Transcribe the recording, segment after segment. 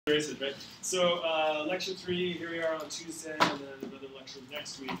Right? So lecture 3, here we are on Tuesday, and then another lecture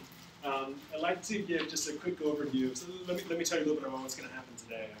next week. I'd like to give just a quick overview. So let me tell you a little bit about what's going to happen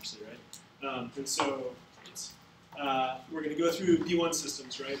today, actually, right? We're going to go through B1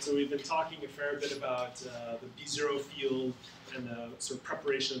 systems, right? So we've been talking a fair bit about the B0 field and the sort of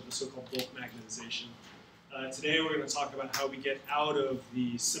preparation of the so-called bulk magnetization. Today we're going to talk about how we get out of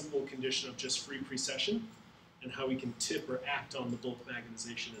the simple condition of just free precession, and how we can tip or act on the bulk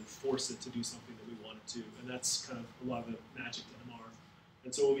magnetization and force it to do something that we want it to. And that's kind of a lot of the magic to MR.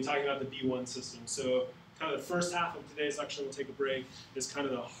 And so we'll be talking about the B1 system. So kind of the first half of today's lecture, we'll take a break, is kind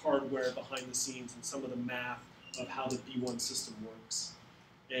of the hardware behind the scenes and some of the math of how the B1 system works.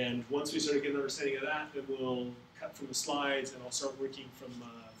 And once we sort of get an understanding of that, then we'll cut from the slides and I'll start working from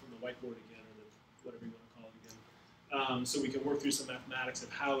the whiteboard again, or whatever you want to call it again. So we can work through some mathematics of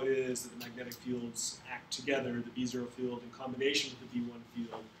how it is that the magnetic fields act together, the B0 field in combination with the B1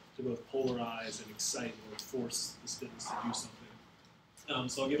 field, to both polarize and excite or force the spins to do something.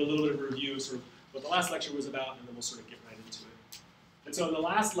 So I'll give a little bit of a review of sort of what the last lecture was about, and then we'll sort of get right into it. And so in the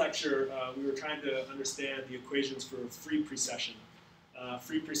last lecture, we were trying to understand the equations for free precession.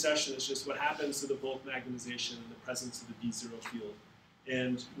 Free precession is just what happens to the bulk magnetization in the presence of the B0 field.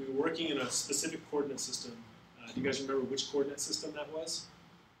 And we were working in a specific coordinate system. Do you guys remember which coordinate system that was?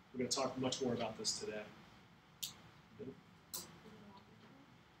 We're going to talk much more about this today.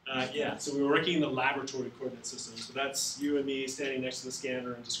 Yeah, so we were working in the laboratory coordinate system. So that's you and me standing next to the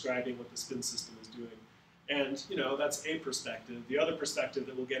scanner and describing what the spin system is doing. And that's a perspective. The other perspective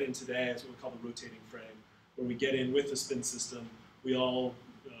that we'll get in today is what we call the rotating frame, where we get in with the spin system. We all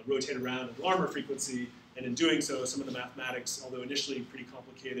rotate around at the Larmor frequency, and in doing so, some of the mathematics, although initially pretty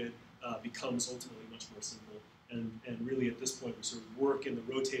complicated, becomes ultimately much more simple. And really, at this point, we sort of work in the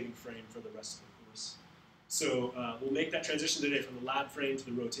rotating frame for the rest of the course. So we'll make that transition today from the lab frame to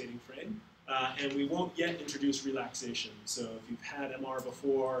the rotating frame. And we won't yet introduce relaxation. So if you've had MR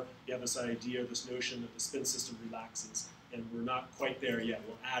before, you have this idea, this notion that the spin system relaxes. And we're not quite there yet.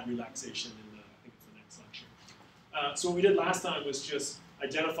 We'll add relaxation in, I think it's the next lecture. So what we did last time was just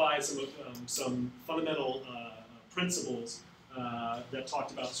identify some fundamental principles that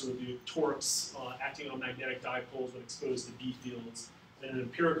talked about sort of the torques acting on magnetic dipoles when exposed to B fields, and an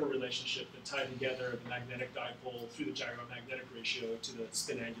empirical relationship that tied together the magnetic dipole through the gyromagnetic ratio to the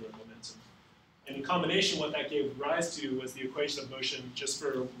spin angular momentum. And in combination, what that gave rise to was the equation of motion just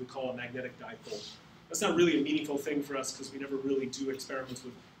for what we call a magnetic dipole. That's not really a meaningful thing for us because we never really do experiments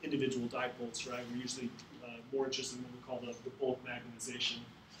with individual dipoles, right? We're usually more interested in what we call the bulk magnetization.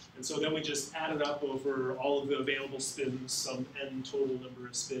 And so then we just added up over all of the available spins, some n total number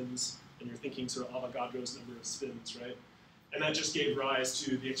of spins, and you're thinking sort of Avogadro's number of spins, right? And that just gave rise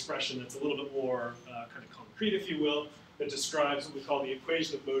to the expression that's a little bit more kind of concrete, if you will, that describes what we call the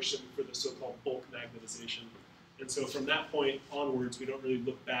equation of motion for the so-called bulk magnetization. And so from that point onwards, we don't really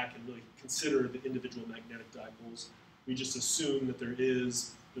look back and really consider the individual magnetic dipoles. We just assume that there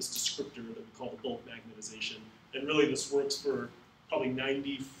is this descriptor that we call the bulk magnetization. And really this works for probably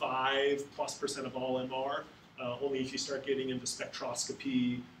 95+% of all MR, only if you start getting into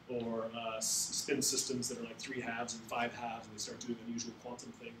spectroscopy or spin systems that are like 3 halves and 5 halves, and they start doing unusual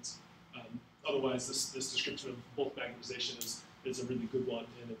quantum things. Otherwise, this description of bulk magnetization is a really good one,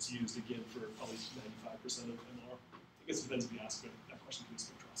 and it's used again for probably 95% of MR. I guess it depends if you ask that question to a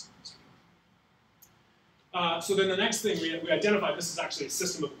spectroscopist. So then the next thing we identified, this is actually a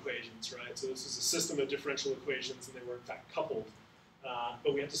system of equations, right? So this is a system of differential equations, and they were in fact coupled.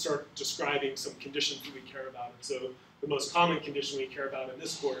 But we have to start describing some conditions that we care about. And so the most common condition we care about in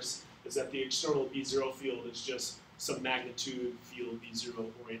this course is that the external B0 field is just some magnitude field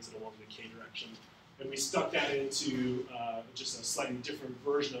B0 oriented along the K direction. And we stuck that into just a slightly different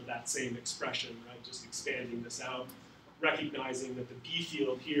version of that same expression, right? Just expanding this out, recognizing that the B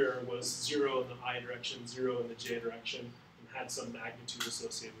field here was 0 in the I direction, 0 in the J direction, and had some magnitude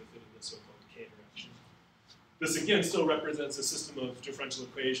associated with it in the so-called K direction. This again still represents a system of differential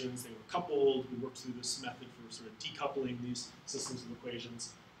equations. They were coupled. We worked through this method for sort of decoupling these systems of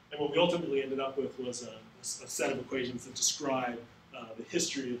equations. And what we ultimately ended up with was a set of equations that describe the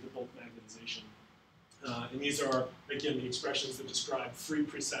history of the bulk magnetization. And these are, again, the expressions that describe free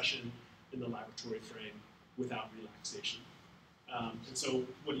precession in the laboratory frame without relaxation. And so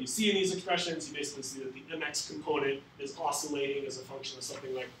what do you see in these expressions? You basically see that the mx component is oscillating as a function of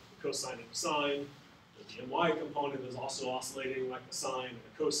something like a cosine and a sine. The my component is also oscillating like a sine and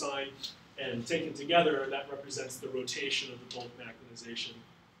a cosine. And taken together, that represents the rotation of the bulk magnetization,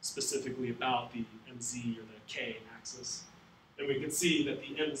 specifically about the mz or the k axis. And we can see that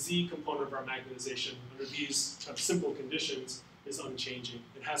the mz component of our magnetization under these kind of simple conditions is unchanging.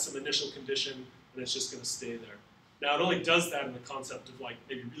 It has some initial condition, and it's just going to stay there. Now, it only does that in the concept of like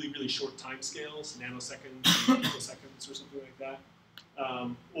maybe really, really short time scales, nanoseconds, picoseconds, or something like that.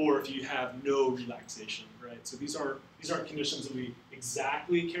 Or if you have no relaxation, right? So these aren't conditions that we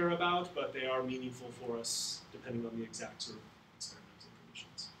exactly care about, but they are meaningful for us depending on the exact sort of experimental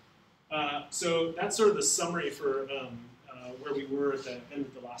conditions. So that's sort of the summary for where we were at the end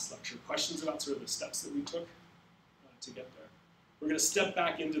of the last lecture. Questions about sort of the steps that we took to get there. We're going to step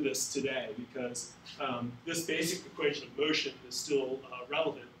back into this today because this basic equation of motion is still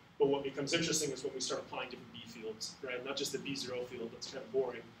relevant, but what becomes interesting is when we start applying different B fields, right? Not just the B0 field, that's kind of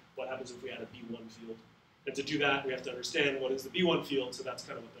boring. What happens if we add a B1 field? And to do that, we have to understand what is the B1 field, so that's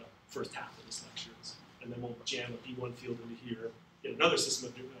kind of what the first half of this lecture is. And then we'll jam a B1 field into here, get another system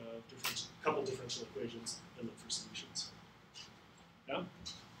of couple differential equations, and look for solutions. Yeah?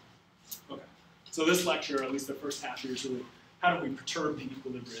 Okay. So this lecture, at least the first half here, is really how do we perturb the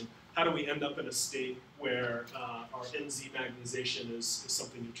equilibrium? How do we end up in a state where our NZ magnetization is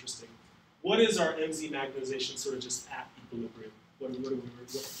something interesting? What is our NZ magnetization sort of just at equilibrium?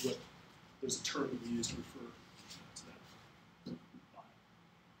 There's a term that we use to refer to that.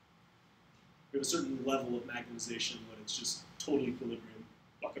 We have a certain level of magnetization when it's just total equilibrium,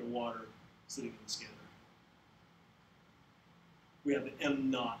 bucket of water sitting in the scanner. We have the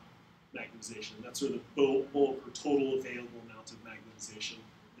M0 magnetization. That's sort of the bulk or total available amount of magnetization.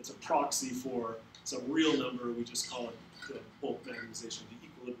 It's a proxy for some real number. We just call it the bulk magnetization, the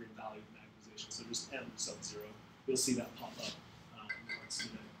equilibrium value of magnetization. So just M sub 0. You'll see that pop up in the next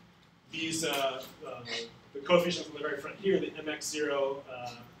minute. These, the coefficients on the very front here, the MX0,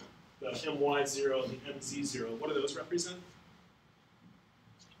 the MY0, and the MZ0, what do those represent?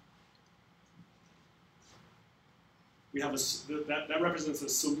 We have that represents a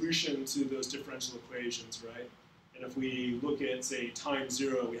solution to those differential equations, right? And if we look at, say, time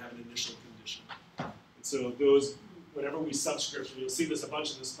 0, we have an initial condition. And so those, whenever we subscript, and you'll see this a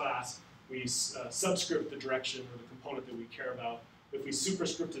bunch in this class, we subscript the direction or the component that we care about. If we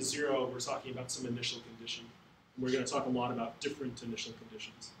superscript a 0, we're talking about some initial condition. And we're going to talk a lot about different initial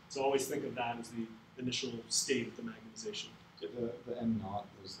conditions. So always think of that as the initial state of the magnetization. The M0,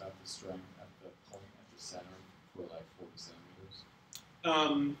 was that the strength at the point at the center for like 40 centimeters?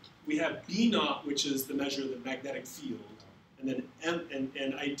 We have B0, which is the measure of the magnetic field, and then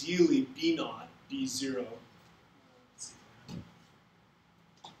and ideally B0, B0. Let's see.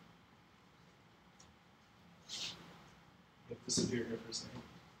 Let this appear here for a second.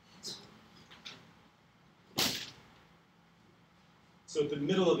 So at the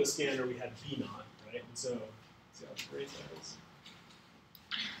middle of the scanner, we had B0, right? And so, see how great that is.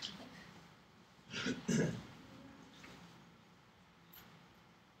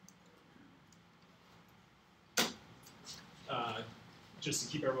 Just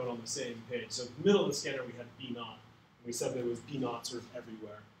to keep everyone on the same page. So in the middle of the scanner, we had B0. And we said there was B0 sort of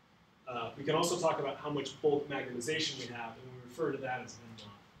everywhere. We can also talk about how much bulk magnetization we have, and we refer to that as M0.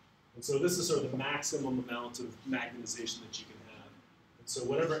 And so this is sort of the maximum amount of magnetization that you can have. And so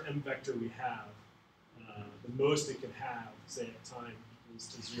whatever M vector we have, the most it can have, say at time equals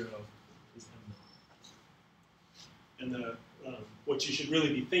to 0, is M0. And what you should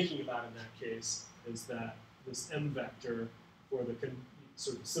really be thinking about in that case is that this M vector, for the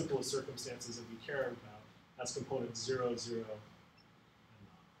sort of simplest circumstances that we care about, has components 0, 0, and 0.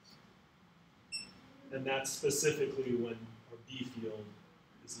 And that's specifically when our B field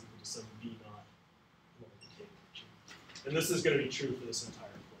is equal to some B0 multiplication. And this is going to be true for this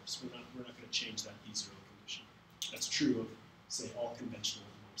entire course. We're not going to change that B0 condition. That's true of, say, all conventional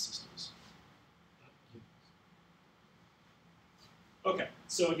MR systems. Okay,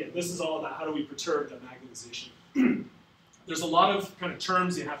 so again, this is all about how do we perturb the magnetization. There's a lot of kind of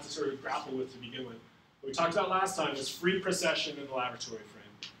terms you have to sort of grapple with to begin with. What we talked about last time is free precession in the laboratory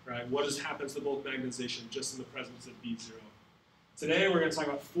frame, right? What happens to bulk magnetization just in the presence of B0? Today we're going to talk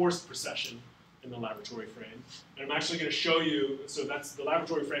about forced precession in the laboratory frame. And I'm actually going to show you, so that's the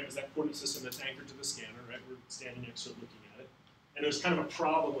laboratory frame is that coordinate system that's anchored to the scanner, right? We're standing next to it looking at it. And there's kind of a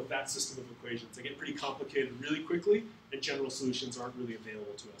problem with that system of equations. They get pretty complicated really quickly, and general solutions aren't really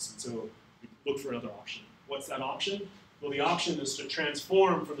available to us. And so we look for another option. What's that option? Well, the option is to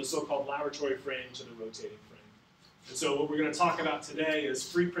transform from the so-called laboratory frame to the rotating frame. And so what we're going to talk about today is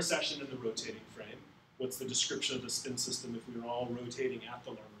free precession in the rotating frame. What's the description of the spin system if we were all rotating at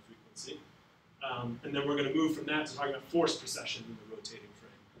the Larmor frequency? And then we're going to move from that to talking about forced precession in the rotating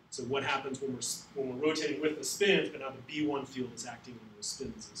frame. So what happens when we're rotating with the spins, but now the B1 field is acting on those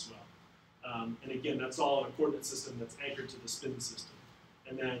spins as well. And again, that's all in a coordinate system that's anchored to the spin system.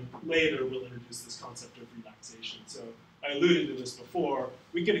 And then later we'll introduce this concept of relaxation. So I alluded to this before,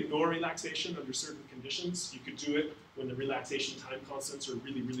 we could ignore relaxation under certain conditions. You could do it when the relaxation time constants are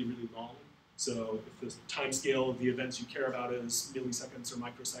really, really, really long. So if the time scale of the events you care about is milliseconds or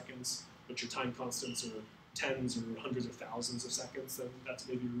microseconds, but your time constants are tens or hundreds of thousands of seconds, then that's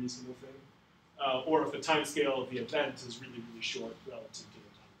maybe a reasonable thing. Or if the time scale of the event is really, really short relative to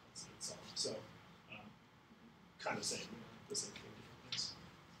the time constant itself. So kind of saying the same thing, different ways.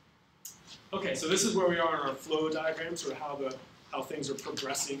 Okay, so this is where we are in our flow diagram, sort of how things are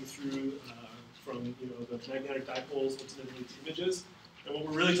progressing through from the magnetic dipoles ultimately to images. And what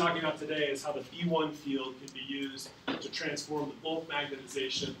we're really talking about today is how the B1 field can be used to transform the bulk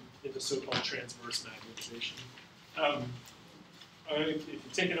magnetization into so-called transverse magnetization. If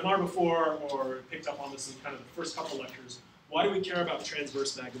you've taken MR before or picked up on this in kind of the first couple lectures, why do we care about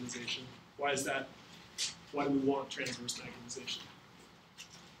transverse magnetization? Why is that? Why do we want transverse magnetization?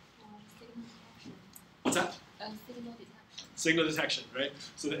 What's that? Signal detection. Signal detection, right?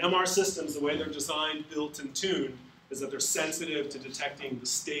 So the MR systems, the way they're designed, built, and tuned, is that they're sensitive to detecting the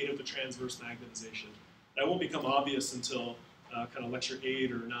state of the transverse magnetization. That won't become obvious until kind of lecture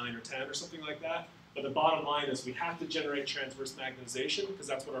 8 or 9 or 10 or something like that. But the bottom line is we have to generate transverse magnetization because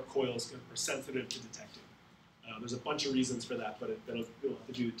that's what our coils are sensitive to detecting. There's a bunch of reasons for that, but we'll have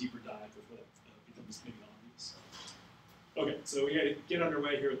to do a deeper dive before that becomes maybe obvious. Okay, so we got to get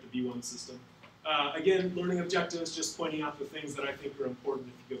underway here with the B1 system. Again, learning objectives, just pointing out the things that I think are important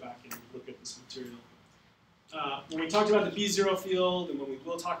if you go back and look at this material. When we talked about the B0 field, and when we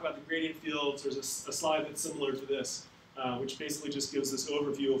will talk about the gradient fields, there's a slide that's similar to this, which basically just gives this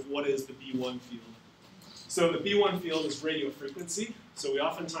overview of what is the B1 field. So the B1 field is radio frequency. So we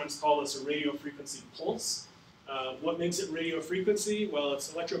oftentimes call this a radio frequency pulse. What makes it radio frequency? Well,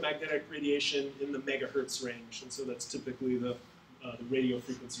 it's electromagnetic radiation in the megahertz range, and so that's typically the radio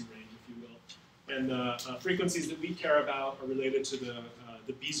frequency range, if you will. And the frequencies that we care about are related to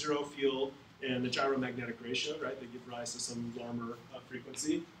the B0 field and the gyromagnetic ratio, right? They give rise to some Larmor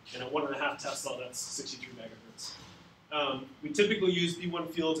frequency. And at 1.5 Tesla, that's 63 megahertz. We typically use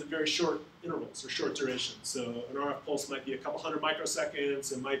B1 fields at very short intervals or short durations. So an RF pulse might be a couple hundred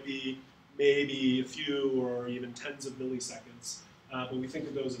microseconds. It might be maybe a few or even tens of milliseconds. But we think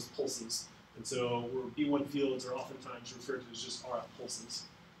of those as pulses. And so B1 fields are oftentimes referred to as just RF pulses.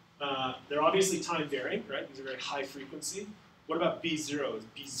 They're obviously time varying, right? These are very high frequency. What about B0? Is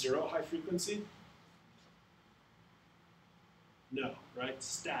B0 high frequency? No, right? It's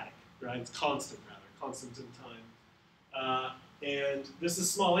static, right? It's constant, rather, constant in time. And this is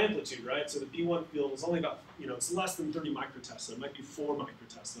small amplitude, right? So the B1 field is only about, it's less than 30 microtesla. It might be 4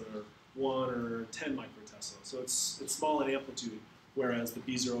 microtesla or 1 or 10 microtesla. So it's small in amplitude, whereas the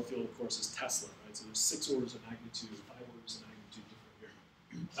B0 field, of course, is Tesla, right? So there's 6 orders of magnitude, 5 orders of magnitude different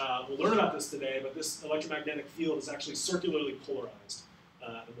here. We'll learn about this today, but this electromagnetic field is actually circularly polarized.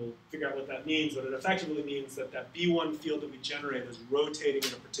 And we'll figure out what that means, but it effectively means that that B1 field that we generate is rotating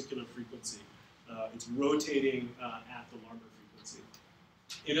at a particular frequency. It's rotating at the Larmor frequency.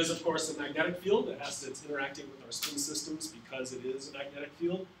 It is, of course, a magnetic field. It's interacting with our spin systems because it is a magnetic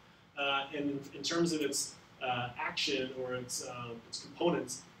field. And in terms of its action or its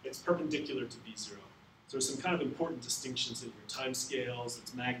components, it's perpendicular to B0. So there's some kind of important distinctions in here. Time scales,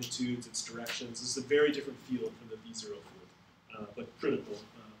 its magnitudes, its directions. This is a very different field from the B0 field, but critical,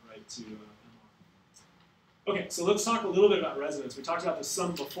 right, to MR. Okay, so let's talk a little bit about resonance. We talked about this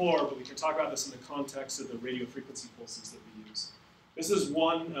some before, but we can talk about this in the context of the radio frequency pulses that we use. This is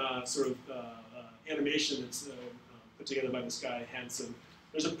one sort of animation that's put together by this guy, Hansen.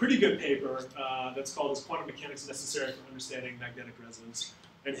 There's a pretty good paper that's called "Is Quantum Mechanics Necessary for Understanding Magnetic Resonance?"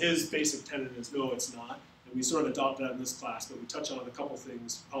 And his basic tenet is, no, it's not. And we sort of adopt that in this class, but we touch on a couple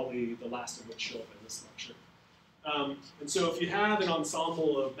things, probably the last of which show up in this lecture. And so if you have an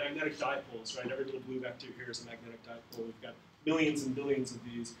ensemble of magnetic dipoles, right, every little blue vector here is a magnetic dipole. We've got billions and billions of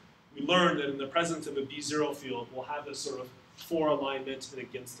these. We learned that in the presence of a B0 field, we'll have this sort of for alignment and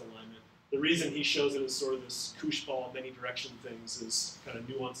against alignment. The reason he shows it as sort of this koosh ball, many direction things is kind of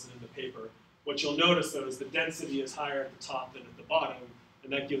nuanced in the paper. What you'll notice, though, is the density is higher at the top than at the bottom,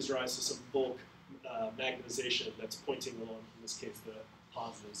 and that gives rise to some bulk magnetization that's pointing along, in this case, the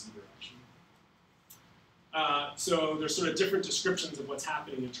positive z direction. So there's sort of different descriptions of what's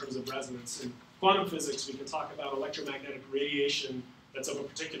happening in terms of resonance. In quantum physics, we can talk about electromagnetic radiation that's of a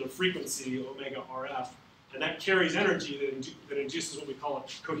particular frequency, omega RF, and that carries energy that induces what we call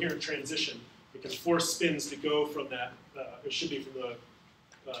a coherent transition. It can force spins to go from that, it should be from the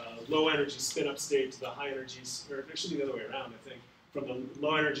low energy spin up state to the high energy, or it should be the other way around, I think, from the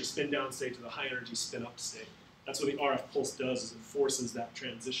low energy spin down state to the high energy spin up state. That's what the RF pulse does, is it forces that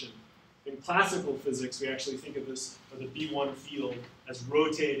transition. In classical physics, we actually think of this, or the B1 field, as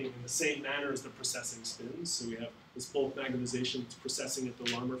rotating in the same manner as the precessing spins. So we have this bulk magnetization that's precessing at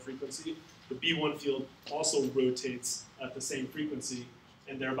the Larmor frequency. The B1 field also rotates at the same frequency,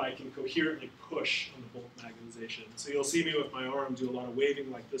 and thereby can coherently push on the bulk magnetization. So you'll see me with my arm do a lot of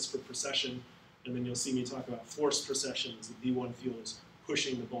waving like this for precession, and then you'll see me talk about forced precession as the B1 field is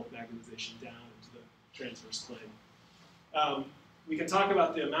pushing the bulk magnetization down into the transverse plane. We can talk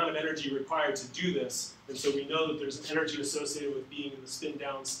about the amount of energy required to do this, and so we know that there's an energy associated with being in the spin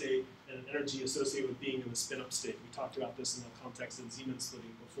down state and an energy associated with being in the spin up state. We talked about this in the context of Zeeman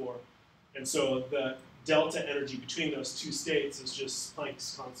splitting before. And so the delta energy between those two states is just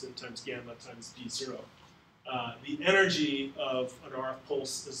Planck's constant times gamma times V0. The energy of an RF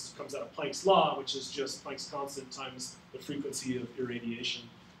pulse comes out of Planck's law, which is just Planck's constant times the frequency of irradiation.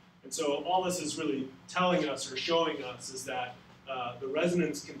 And so all this is really telling us or showing us is that the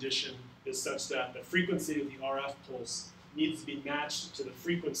resonance condition is such that the frequency of the RF pulse needs to be matched to the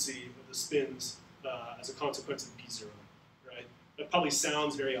frequency of the spins as a consequence of B0, right? That probably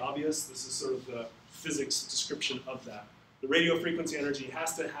sounds very obvious. This is sort of the physics description of that. The radio frequency energy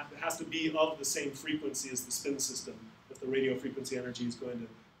has to be of the same frequency as the spin system if the radio frequency energy is going to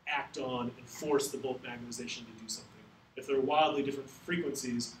act on and force the bulk magnetization to do something. If they're wildly different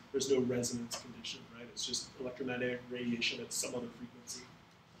frequencies, there's no resonance condition, right? It's just electromagnetic radiation at some other frequency.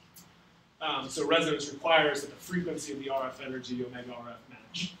 So resonance requires that the frequency of the RF energy, omega RF,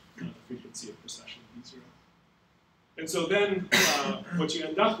 match the frequency of precession, B0. And so then what you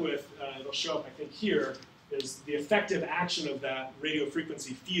end up with, it'll show up, I think, here, is the effective action of that radio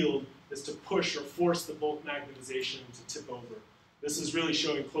frequency field is to push or force the bulk magnetization to tip over. This is really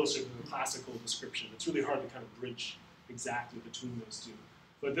showing closer to the classical description. It's really hard to kind of bridge exactly between those two.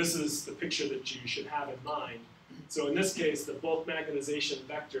 But this is the picture that you should have in mind. So in this case, the bulk magnetization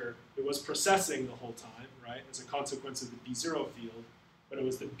vector, it was precessing the whole time, right, as a consequence of the B0 field, but it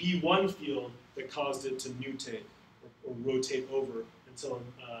was the B1 field that caused it to nutate or rotate over until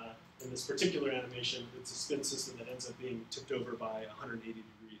in this particular animation, it's a spin system that ends up being tipped over by 180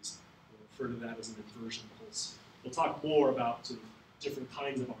 degrees. We'll refer to that as an inversion pulse. We'll talk more about sort of different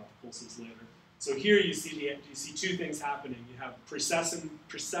kinds of RF pulses later. So here you see two things happening. You have precession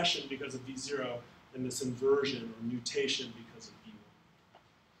because of V0 and this inversion or mutation because of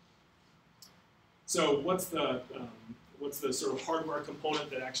V1. So what's the sort of hardware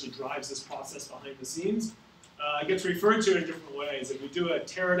component that actually drives this process behind the scenes? It gets referred to in different ways. If we do a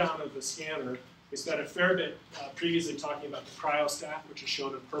teardown of the scanner, we spent a fair bit previously talking about the cryostat, which is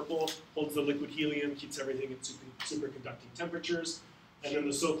shown in purple, holds the liquid helium, keeps everything at superconducting temperatures. And then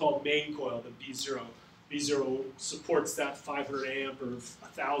the so-called main coil, the B0. B0 supports that 500 amp or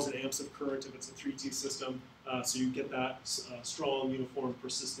 1,000 amps of current if it's a 3T system, so you get that strong, uniform,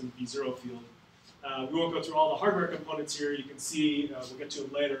 persistent B0 field. We won't go through all the hardware components here. You can see, we'll get to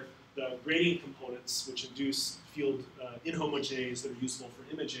them later, the gradient components, which induce field inhomogeneities that are useful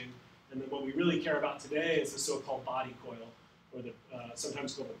for imaging. And then what we really care about today is the so-called body coil, or the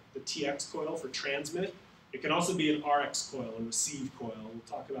sometimes called the TX coil for transmit. It can also be an RX coil, a receive coil. We'll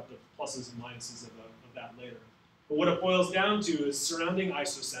talk about the pluses and minuses of that later. But what it boils down to is surrounding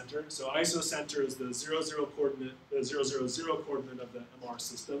isocenter. So isocenter is the 0, coordinate, the 0, coordinate of the MR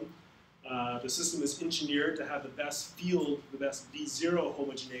system. The system is engineered to have the best field, the best B0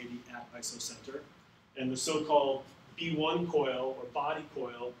 homogeneity at isocenter. And the so-called B1 coil, or body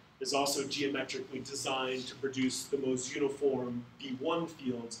coil, is also geometrically designed to produce the most uniform B1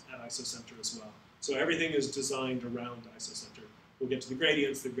 fields at isocenter as well. So everything is designed around isocenter. We'll get to the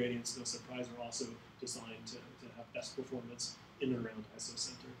gradients. The gradients, no surprise, are also designed to have best performance in and around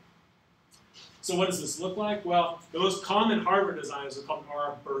isocenter. So what does this look like? Well, the most common hardware designs are called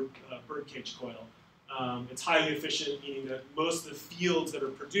RF birdcage coil. It's highly efficient, meaning that most of the fields that are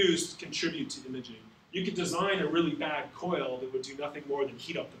produced contribute to imaging. You could design a really bad coil that would do nothing more than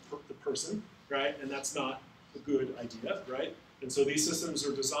heat up the person, right? And that's not a good idea, right? And so these systems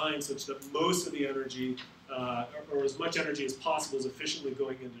are designed such that most of the energy, or as much energy as possible, is efficiently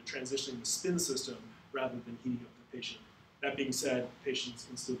going into transitioning the spin system rather than heating up the patient. That being said, patients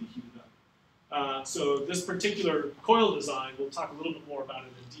can still be heated up. So this particular coil design, we'll talk a little bit more about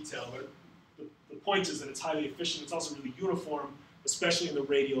it in detail, but the point is that it's highly efficient. It's also really uniform, especially in the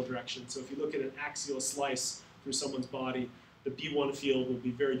radial direction. So if you look at an axial slice through someone's body, the B1 field will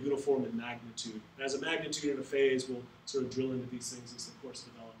be very uniform in magnitude. And as a magnitude and a phase, we'll sort of drill into these things as the course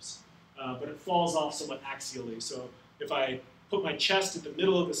develops. But it falls off somewhat axially. So if I put my chest at the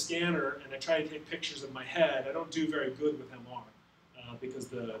middle of the scanner and I try to take pictures of my head, I don't do very good with MR because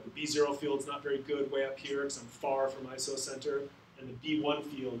the B0 field's not very good way up here because I'm far from isocenter, and the B1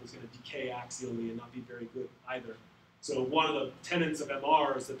 field is going to decay axially and not be very good either. So one of the tenets of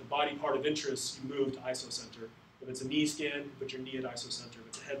MR is that the body part of interest you move to isocenter. If it's a knee scan, you put your knee at isocenter. If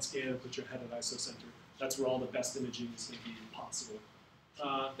it's a head scan, put your head at isocenter. That's where all the best imaging is going to be possible.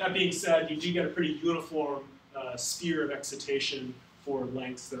 That being said, you do get a pretty uniform sphere of excitation for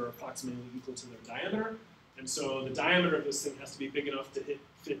lengths that are approximately equal to their diameter. And so the diameter of this thing has to be big enough to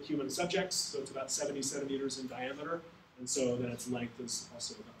fit human subjects. So it's about 70 centimeters in diameter. And so then its length is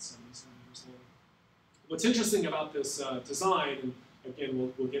also about 70 centimeters long. What's interesting about this design, and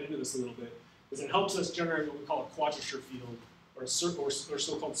again, we'll get into this a little bit, is it helps us generate what we call a quadrature field, or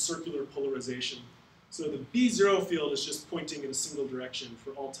so-called circular polarization. So the B0 field is just pointing in a single direction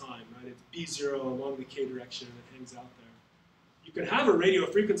for all time, right? It's B0 along the K direction, and it hangs out there. You could have a radio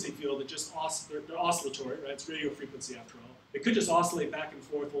frequency field that just they're oscillatory, right? It's radio frequency after all. It could just oscillate back and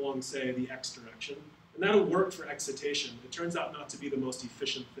forth along, say, the X direction, and that'll work for excitation. It turns out not to be the most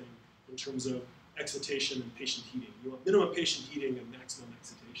efficient thing in terms of excitation and patient heating. You want minimum patient heating and maximum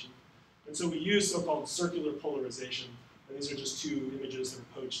excitation. And so we use so-called circular polarization, and these are just two images that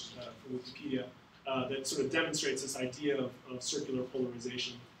are poached from Wikipedia that sort of demonstrates this idea of circular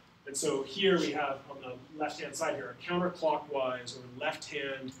polarization. And so here we have, on the left-hand side here, a counterclockwise or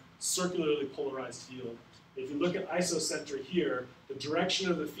left-hand circularly polarized field. If you look at isocenter here, the direction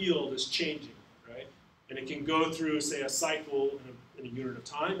of the field is changing, right? And it can go through, say, a cycle in a unit of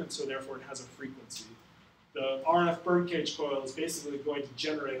time, and so therefore it has a frequency. The RF birdcage coil is basically going to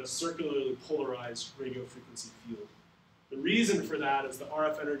generate a circularly polarized radio frequency field. The reason for that is the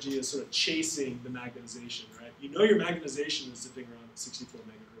RF energy is sort of chasing the magnetization, right? You know your magnetization is zipping around at 64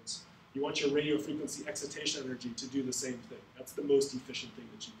 megahertz. You want your radio frequency excitation energy to do the same thing. That's the most efficient thing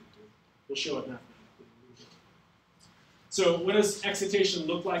that you can do. We'll show it mathematically in a little bit. So what does excitation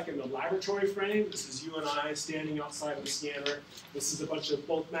look like in the laboratory frame? This is you and I standing outside of the scanner. This is a bunch of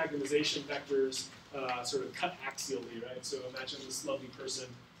bulk magnetization vectors sort of cut axially, right? So imagine this lovely person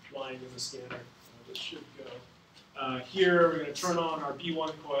lying in the scanner. This should go. Here we're going to turn on our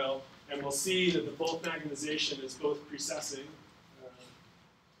B1 coil, and we'll see that the bulk magnetization is both precessing.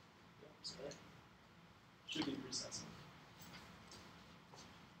 Sorry. Should be precessing.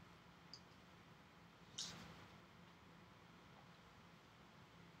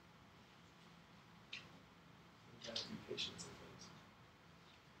 We've got to be patient with things.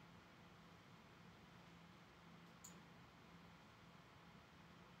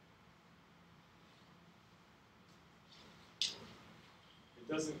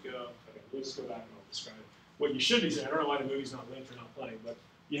 It doesn't go, okay, we'll just go back and I'll describe it. What you should be saying, I don't know why the movie's not linked or not playing, but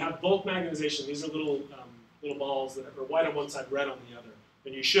you have bulk magnetization. These are little balls that are white on one side, red on the other.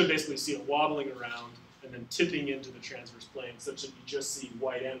 And you should basically see it wobbling around and then tipping into the transverse plane such that you just see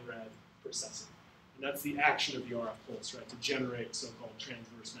white and red precessing. And that's the action of the RF pulse, right, to generate so-called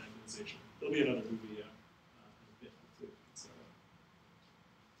transverse magnetization. There'll be another movie in a bit, hopefully.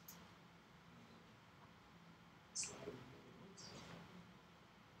 So,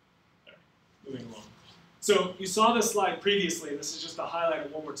 moving along. So you saw this slide previously, and this is just to highlight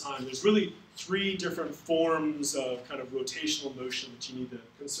it one more time. There's really three different forms of kind of rotational motion that you need to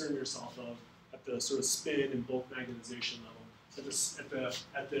concern yourself of at the sort of spin and bulk magnetization level.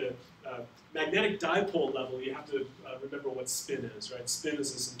 At the magnetic dipole level, you have to remember what spin is, right? Spin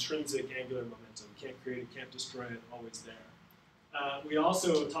is this intrinsic angular momentum. Can't create it, can't destroy it, always there. We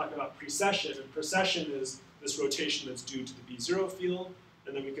also talk about precession, and precession is this rotation that's due to the B0 field.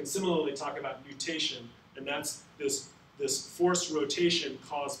 And then we can similarly talk about nutation, and that's this forced rotation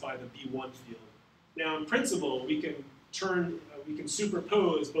caused by the B1 field. Now, in principle, we can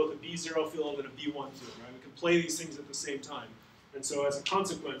superpose both a B0 field and a B1 field, right? We can play these things at the same time. And so as a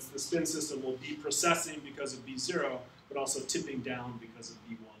consequence, the spin system will be precessing because of B0, but also tipping down because of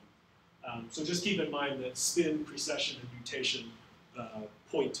B1. So just keep in mind that spin, precession, and nutation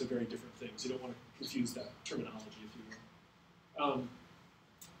point to very different things. You don't want to confuse that terminology, if you will.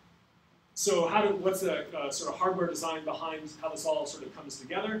 So what's the sort of hardware design behind how this all sort of comes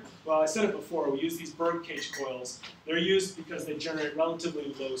together? Well, I said it before, we use these birdcage coils. They're used because they generate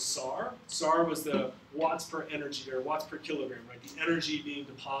relatively low SAR. SAR was the watts per energy, or watts per kilogram, right? The energy being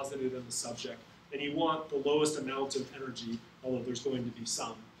deposited in the subject. And you want the lowest amount of energy, although there's going to be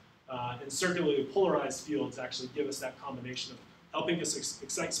some. And circularly polarized fields actually give us that combination of helping us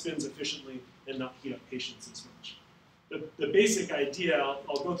excite spins efficiently and not heat up patients as much. The basic idea,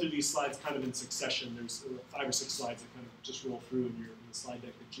 I'll go through these slides kind of in succession. There's 5 or 6 slides that kind of just roll through in the slide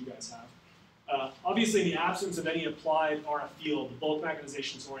deck that you guys have. Obviously, in the absence of any applied RF field, the bulk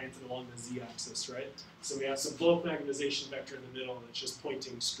magnetization is oriented along the z-axis, right? So we have some bulk magnetization vector in the middle, and it's just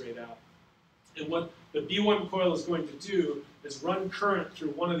pointing straight out. And what the B1 coil is going to do is run current through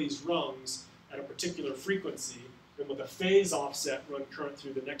one of these rungs at a particular frequency, and with a phase offset, run current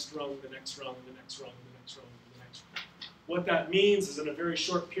through the next rung, the next rung, the next rung, the next rung, and the next rung. What that means is in a very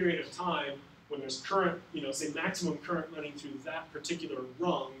short period of time, when there's current, say maximum current running through that particular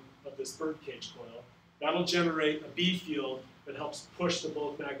rung of this birdcage coil, that'll generate a B field that helps push the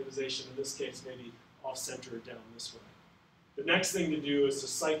bulk magnetization, in this case maybe off-center down this way. The next thing to do is to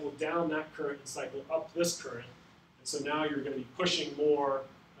cycle down that current and cycle up this current. And so now you're going to be pushing more.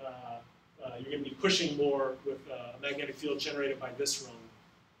 With a magnetic field generated by this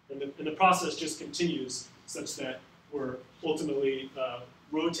rung, and the process just continues such that we're ultimately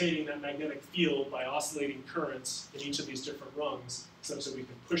rotating that magnetic field by oscillating currents in each of these different rungs, such that we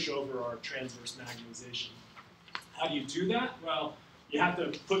can push over our transverse magnetization. How do you do that? Well, you have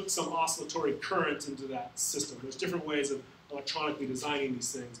to put some oscillatory current into that system. There's different ways of electronically designing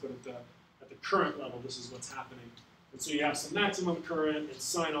these things, but at the current level, this is what's happening. And so you have some maximum current, it's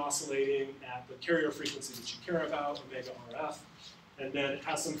sine oscillating at the carrier frequency that you care about, omega RF, and then it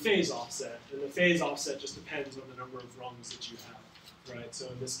has some phase offset. And the phase offset just depends on the number of rungs that you have, right? So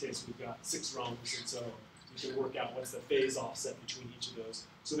in this case, we've got 6 rungs, and so you can work out what's the phase offset between each of those.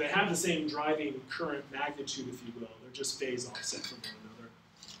 So they have the same driving current magnitude, if you will. They're just phase offset from one another.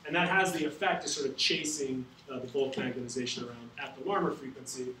 And that has the effect of sort of chasing the bulk magnetization around at the Larmor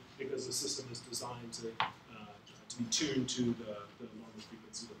frequency, because the system is designed to be tuned to the Larmor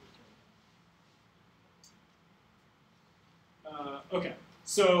frequency that we care about. Okay,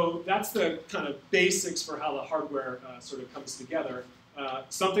 so that's the kind of basics for how the hardware sort of comes together.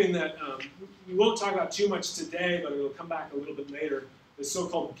 Something that we won't talk about too much today, but it'll come back a little bit later, is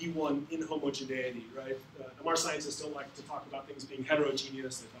so-called B1 inhomogeneity, right? MR scientists don't like to talk about things being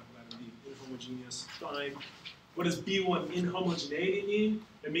heterogeneous. They talk about them being inhomogeneous. Fine. What does B1 inhomogeneity mean?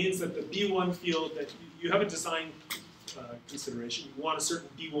 It means that the B1 field, that you have a design consideration. You want a certain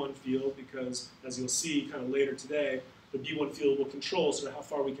B1 field because, as you'll see kind of later today, the B1 field will control sort of how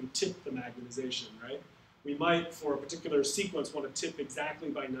far we can tip the magnetization, right? We might, for a particular sequence, want to tip exactly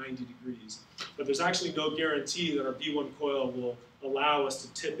by 90 degrees. But there's actually no guarantee that our B1 coil will allow us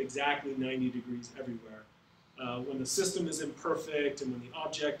to tip exactly 90 degrees everywhere. When the system is imperfect and when the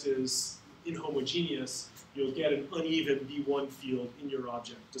object is inhomogeneous, you'll get an uneven B1 field in your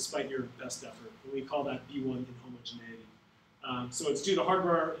object, despite your best effort. And we call that B1 inhomogeneity. So it's due to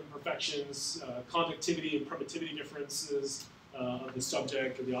hardware imperfections, conductivity and permittivity differences of the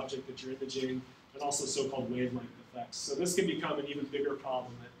subject or the object that you're imaging, and also so-called wavelength effects. So this can become an even bigger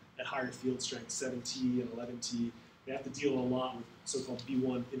problem at higher field strengths, 7T and 11T. They have to deal a lot with so-called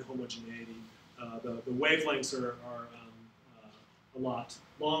B1 inhomogeneity. The wavelengths are a lot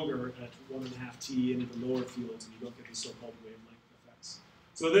longer at 1.5T and even lower fields, and you don't get the so-called wavelength effects.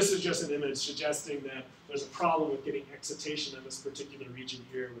 So this is just an image suggesting that there's a problem with getting excitation in this particular region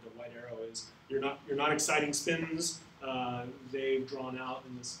here where the white arrow is. You're not exciting spins. They've drawn out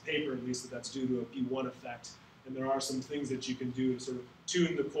in this paper, at least, that that's due to a B1 effect. And there are some things that you can do to sort of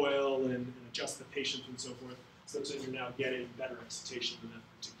tune the coil and adjust the patient and so forth, such that you're now getting better excitation in that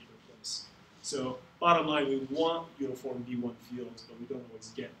particular place. So bottom line, we want uniform B1 fields, but we don't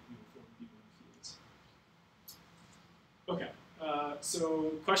always get uniform B1 fields. Okay,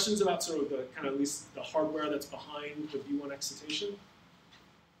 so questions about sort of the kind of at least the hardware that's behind the B1 excitation?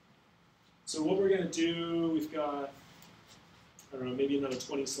 So what we're going to do, we've got, I don't know, maybe another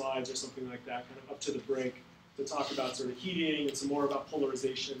 20 slides or something like that, kind of up to the break, to talk about sort of heating and some more about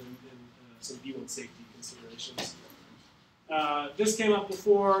polarization and some B1 safety considerations. This came up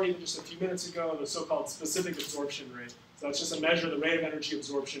before, even just a few minutes ago, the so-called specific absorption rate. So that's just a measure of the rate of energy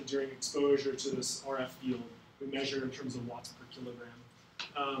absorption during exposure to this RF field. We measure in terms of watts per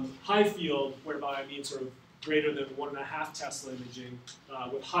kilogram. High field, whereby I mean sort of greater than 1.5 Tesla imaging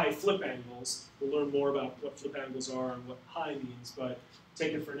with high flip angles. We'll learn more about what flip angles are and what high means, but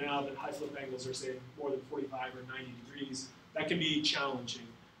take it for now that high flip angles are, say, more than 45 or 90 degrees. That can be challenging,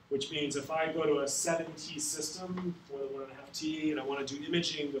 which means if I go to a 7T system, more than 1.5T, and I want to do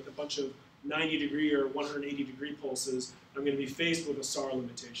imaging with a bunch of 90 degree or 180 degree pulses, I'm going to be faced with a SAR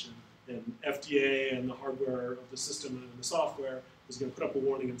limitation. And FDA and the hardware of the system and the software is going to put up a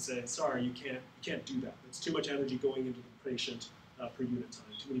warning and say, sorry, you can't do that. It's too much energy going into the patient per unit time,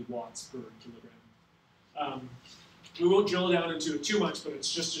 too many watts per kilogram. We won't drill down into it too much, but it's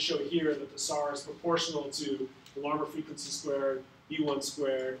just to show here that the SAR is proportional to the Larmor frequency squared, B1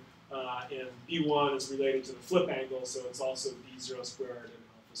 squared, and B1 is related to the flip angle, so it's also B0 squared and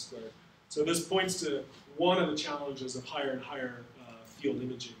alpha squared. So this points to one of the challenges of higher and higher field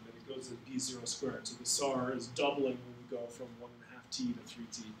imaging, that it goes to B0 squared. So the SAR is doubling when we go from 1.5T to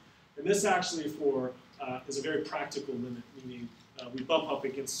 3T. And this actually is a very practical limit, meaning we bump up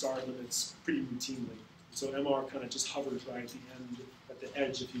against SAR limits pretty routinely. So MR kind of just hovers right at the end, at the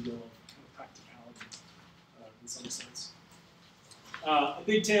edge, if you will, of kind of practicality in some sense. A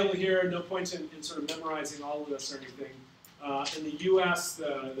big table here, no point in sort of memorizing all of this or anything. In the US, there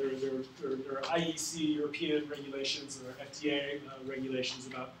are IEC European regulations, and there are FDA regulations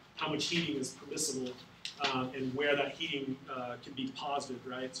about how much heating is permissible and where that heating can be deposited,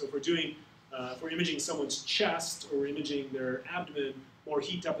 right? So if we're imaging someone's chest or we're imaging their abdomen, more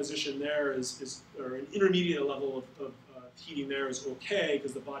heat deposition there or an intermediate level of heating there is okay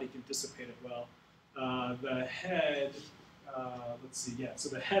because the body can dissipate it well. The head, let's see, yeah, so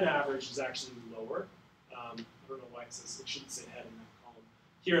the head average is actually lower. I don't know why it shouldn't say head in that column.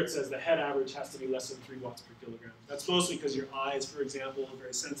 Here it says the head average has to be less than 3 watts per kilogram. That's mostly because your eyes, for example, are a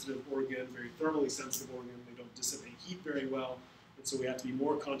very sensitive organ, very thermally sensitive organ. They don't dissipate heat very well. And so we have to be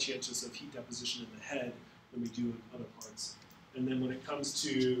more conscientious of heat deposition in the head than we do in other parts. And then when it comes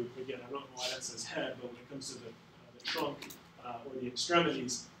to, again, I don't know why that says head, but when it comes to the trunk or the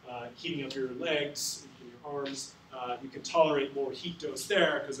extremities, heating up your legs, your arms, you can tolerate more heat dose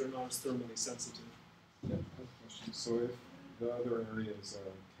there because they're not as thermally sensitive. Yeah, I have a question. So if the other areas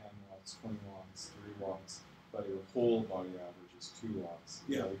are 10 watts, 20 watts, 3 watts, but your whole body average is 2 watts,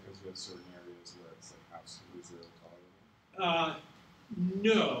 is that because you have certain areas where it's like absolutely zero tolerable?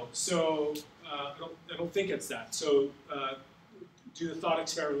 No. So I don't think it's that. So do the thought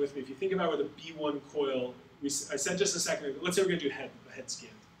experiment with me. If you think about with a B1 coil, I said just a second ago, let's say we're going to do a head scan,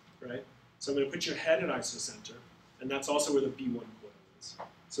 right? So I'm going to put your head in isocenter, and that's also where the B1 coil is.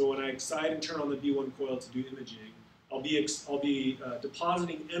 So when I excite and turn on the B1 coil to do imaging, I'll be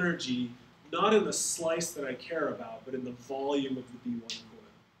depositing energy not in the slice that I care about, but in the volume of the B1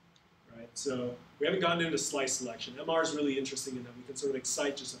 coil, right? So we haven't gotten into slice selection. MR is really interesting in that we can sort of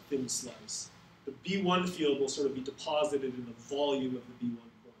excite just a thin slice. The B1 field will sort of be deposited in the volume of the B1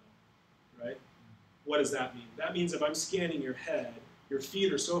 coil, right? What does that mean? That means if I'm scanning your head, your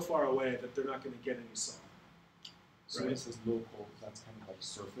feet are so far away that they're not going to get any SAR. So this is local, that's kind of like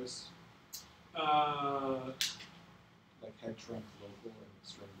surface? Like head trunk local and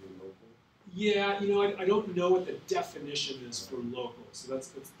extremity local? Yeah, you know, I don't know what the definition is for local, so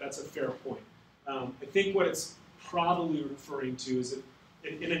that's a fair point. I think what it's probably referring to is that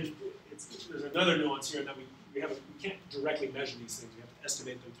there's another nuance here in that we can't directly measure these things. We have to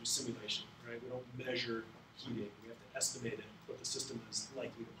estimate them through simulation, right? We don't measure heating. We have to estimate it, what the system is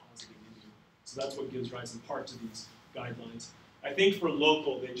likely depositing into. So that's what gives rise in part to these guidelines. I think for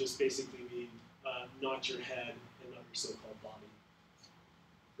local, they just basically mean not your head and not your so-called body,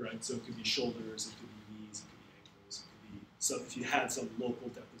 right? So it could be shoulders, it could be knees, it could be ankles, it could be if you had some local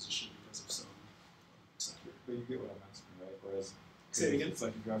deposition because of some. But you get what I'm asking, right? Whereas say it again. It's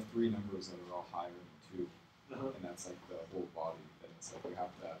like if you have 3 numbers that are all higher than 2, and that's like the whole body, then it's like you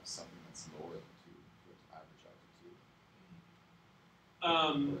have to have something that's lower than 2 for it to average out to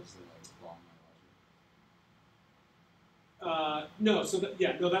 2. Or is it like wrong my logic? No, so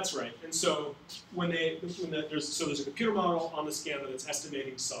that's right. And so there's a computer model on the scanner that's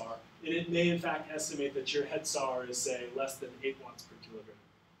estimating SAR, and it may in fact estimate that your head SAR is say less than 8 watts per kilogram,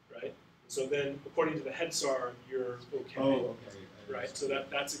 right? So then, according to the head SAR, you're okay. Oh, okay. Right, so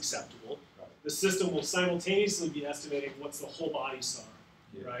that's acceptable. Right. The system will simultaneously be estimating what's the whole body SAR,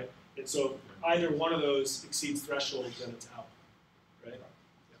 right? And so either one of those exceeds threshold, then it's out, right?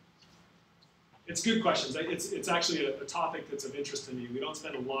 Yeah. It's good questions. It's actually a topic that's of interest to me. We don't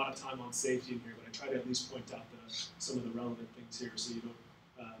spend a lot of time on safety in here, but I try to at least point out some of the relevant things here so you don't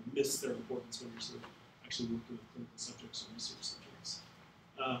miss their importance when you're sort of actually working with clinical subjects or research subjects.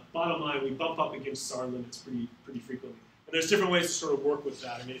 Bottom line, we bump up against SAR limits pretty frequently. And there's different ways to sort of work with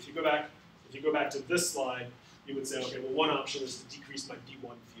that. I mean, if you go back to this slide, you would say, okay, well, one option is to decrease my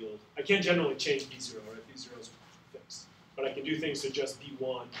B1 field. I can't generally change B0, right? B0 is fixed. But I can do things to adjust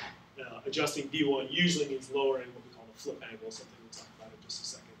B1. Adjusting B1 usually means lowering what we call the flip angle, something we'll talk about in just a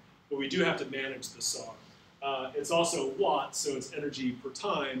second. But we do have to manage the SAR. It's also watts, so it's energy per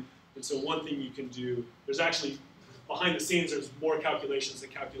time. And so one thing you can do, there's actually, behind the scenes, there's more calculations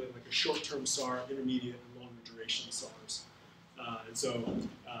that calculate like a short-term SAR, intermediate, and longer duration SARs. And so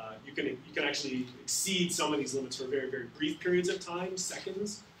you can actually exceed some of these limits for very, very brief periods of time,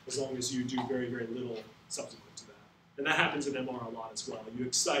 seconds, as long as you do very, very little subsequent to that. And that happens in MR a lot as well. You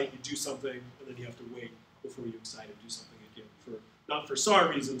excite, you do something, and then you have to wait before you excite and do something again, not for SAR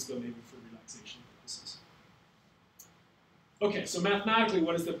reasons, but maybe for relaxation purposes. Okay, so mathematically,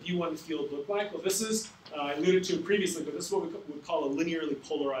 what does the B1 field look like? Well, this is, I alluded to it previously, but this is what we would call a linearly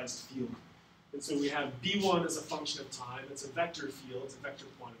polarized field. And so we have B1 as a function of time. It's a vector field, it's a vector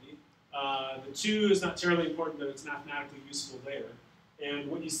quantity. The 2 is not terribly important, but it's mathematically useful there. And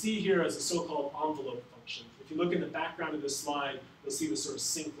what you see here is a so-called envelope function. If you look in the background of this slide, you'll see this sort of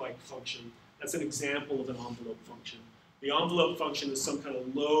sink-like function. That's an example of an envelope function. The envelope function is some kind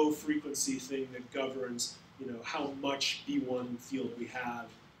of low-frequency thing that governs, how much B1 field we have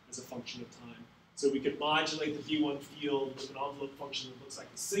as a function of time. So we could modulate the B1 field with an envelope function that looks like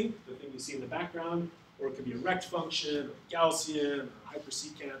a sink, the thing you see in the background, or it could be a rect function, or Gaussian, or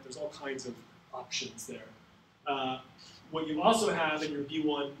hypersecant. There's all kinds of options there. What you also have in your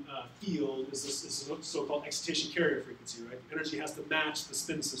B1 field is this so-called excitation carrier frequency, right? The energy has to match the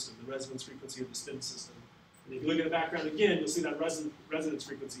spin system, the resonance frequency of the spin system. And if you look at the background again, you'll see that resonance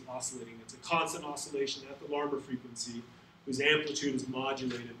frequency oscillating. It's a constant oscillation at the Larmor frequency, whose amplitude is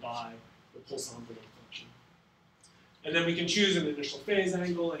modulated by the pulse envelope function. And then we can choose an initial phase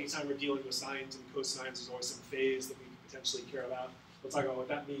angle. Anytime we're dealing with sines and cosines, there's always some phase that we can potentially care about. We'll talk about what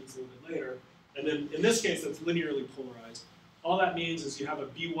that means a little bit later. And then in this case, that's linearly polarized. All that means is you have a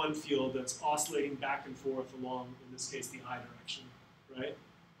B1 field that's oscillating back and forth along, in this case, the I direction, right?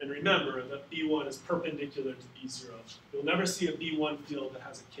 And remember that B1 is perpendicular to B0. You'll never see a B1 field that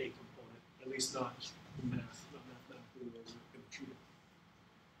has a K component, at least not in math, not mathematically the way we're going to treat it.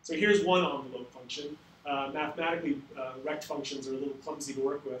 So here's one envelope function. Mathematically, rect functions are a little clumsy to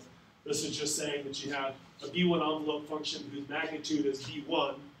work with. This is just saying that you have a B1 envelope function whose magnitude is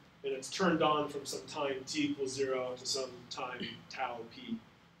B1, and it's turned on from some time t equals 0 to some time tau p.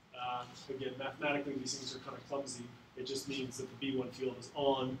 Again, mathematically, these things are kind of clumsy. It just means that the B1 field is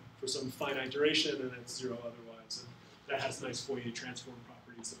on for some finite duration, and it's 0 otherwise. And that has nice Fourier transform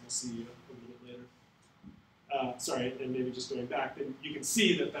properties that we'll see a little bit later. Sorry, and maybe just going back, then you can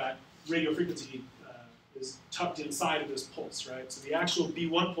see that that radio frequency is tucked inside of this pulse, right? So the actual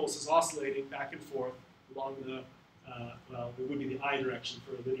B1 pulse is oscillating back and forth along the, well, it would be the I direction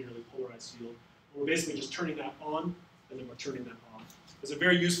for a linearly polarized field. And we're basically just turning that on, and then we're turning that off. It's a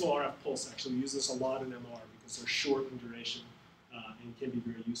very useful RF pulse, actually. We use this a lot in MR because they're short in duration and can be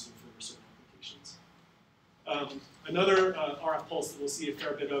very useful for certain applications. Another RF pulse that we'll see a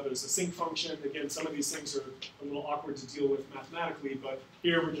fair bit of is a sync function. Again, some of these things are a little awkward to deal with mathematically, but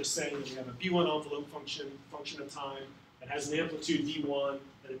here we're just saying that we have a B1 envelope function of time, that has an amplitude V1,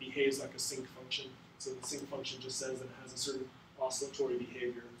 and it behaves like a sync function. So the sync function just says that it has a certain oscillatory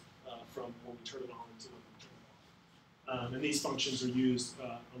behavior from when we turn it on to when we turn it off. And these functions are used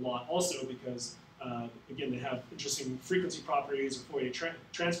a lot also because, again, they have interesting frequency properties or Fourier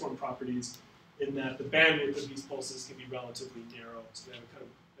transform properties in that the bandwidth of these pulses can be relatively narrow. So they have a kind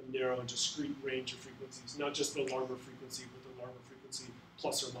of a narrow and discrete range of frequencies, not just the Larmor frequency, but the Larmor frequency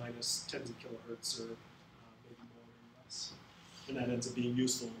plus or minus tens of kilohertz or maybe more or less. And that ends up being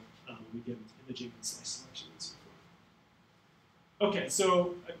useful when we get into imaging and slice selection and so forth. Okay,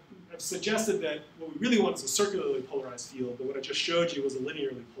 so I've suggested that what we really want is a circularly polarized field, but what I just showed you was a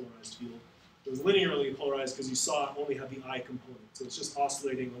linearly polarized field. It was linearly polarized because you saw it only had the I component, so it's just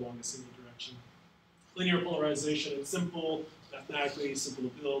oscillating along a single direction. Linear polarization, it's simple, mathematically simple to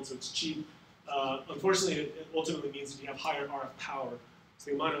build, so it's cheap. Unfortunately, it ultimately means that you have higher RF power.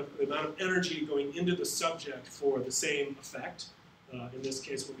 So the amount of energy going into the subject for the same effect, in this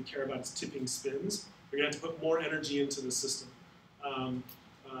case what we care about is tipping spins, you're going to have to put more energy into the system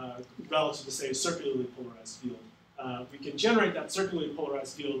relative to, say, a circularly polarized field. We can generate that circularly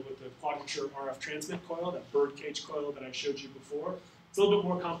polarized field with the quadrature RF transmit coil, that birdcage coil that I showed you before. It's a little bit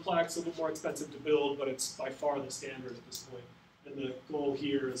more complex, a little bit more expensive to build, but it's by far the standard at this point. And the goal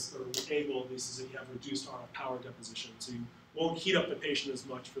here is, or the goal at least, is that you have reduced RF power deposition. So you won't heat up the patient as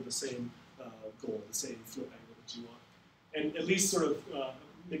much for the same goal, the same flip angle that you want. And at least sort of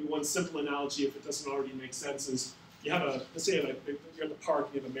maybe one simple analogy, if it doesn't already make sense, is you have a, let's say you're at the park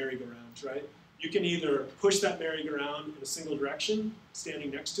and you have a merry-go-round, right? You can either push that merry-go-round in a single direction,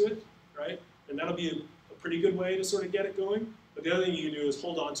 standing next to it, right? And that'll be a pretty good way to sort of get it going. But the other thing you can do is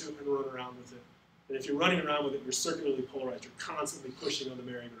hold on to it and run around with it. And if you're running around with it, you're circularly polarized. You're constantly pushing on the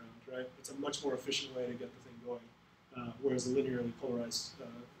merry-go-round, right? It's a much more efficient way to get the thing going. Whereas a linearly polarized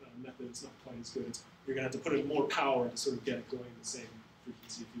method is not quite as good. You're going to have to put in more power to sort of get it going the same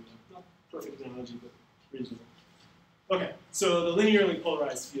frequency, if you will. Not perfect analogy, but reasonable. Okay, so the linearly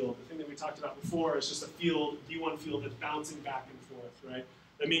polarized field, the thing that we talked about before, is just a field, V1 field that's bouncing back and forth, right?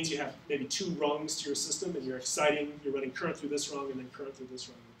 That means you have maybe two rungs to your system, and you're running current through this rung, and then current through this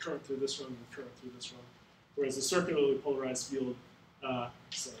rung, and current through this rung, and current through this rung. Whereas the circularly polarized field,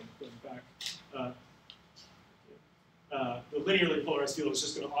 sorry, going back, the linearly polarized field is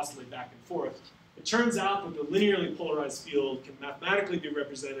just going to oscillate back and forth. it turns out that the linearly polarized field can mathematically be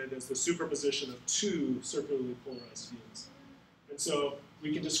represented as the superposition of two circularly polarized fields. And so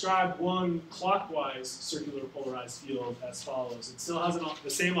we can describe one clockwise circular polarized field as follows. It still has the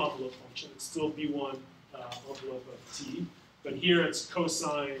same envelope function. It's still B1 envelope of t. But here it's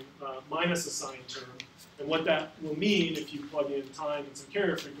cosine minus a sine term. And what that will mean if you plug in time and some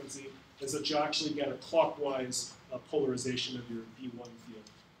carrier frequency is that you actually get a clockwise polarization of your B1 field.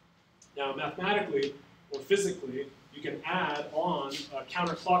 Now mathematically or physically, you can add on a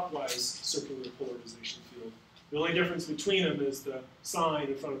counterclockwise circular polarization field. The only difference between them is the sign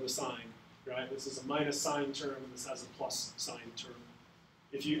in front of the sign, right? This is a minus sign term, and this has a plus sign term.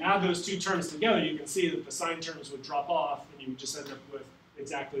 If you add those two terms together, you can see that the sign terms would drop off, and you would just end up with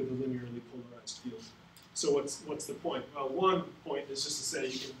exactly the linearly polarized field. So what's the point? Well, one point is just to say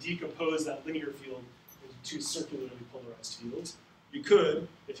you can decompose that linear field into two circularly polarized fields. You could,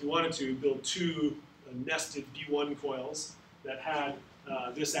 if you wanted to, build two nested B1 coils that had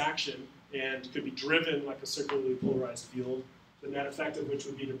this action and could be driven like a circularly polarized field, the net effect of which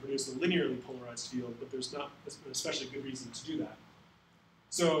would be to produce a linearly polarized field, but there's not an especially good reason to do that.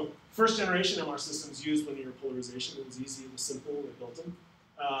 So first generation MR systems used linear polarization. It was easy, it was simple, they built them.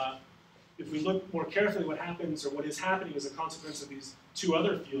 If we look more carefully what happens, or what is happening as a consequence of these two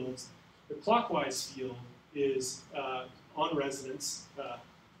other fields, the clockwise field is on resonance.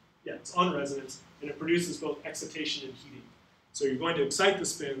 It's on resonance, and it produces both excitation and heating. So you're going to excite the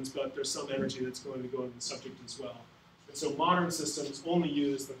spins, but there's some energy that's going to go into the subject as well. And so modern systems only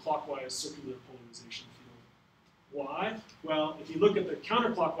use the clockwise circular polarization field. Why? Well, if you look at the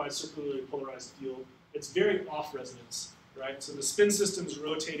counterclockwise circularly polarized field, it's very off resonance, right? So the spin system's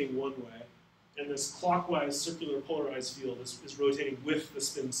rotating one way, and this clockwise circular polarized field is rotating with the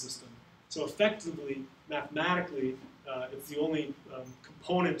spin system. So effectively, mathematically, it's the only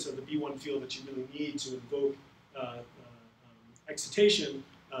component of the B1 field that you really need to invoke excitation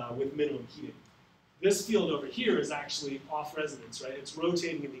with minimum heating. This field over here is actually off resonance, right? It's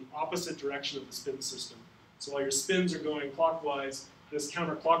rotating in the opposite direction of the spin system. So while your spins are going clockwise, this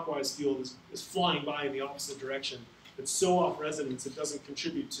counterclockwise field is flying by in the opposite direction. It's so off resonance it doesn't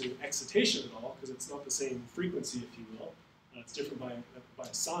contribute to excitation at all, because it's not the same frequency, if you will. It's different by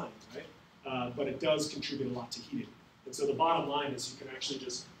a sign, right? But it does contribute a lot to heating. And so the bottom line is you can actually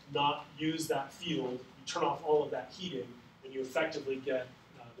just not use that field, you turn off all of that heating, and you effectively get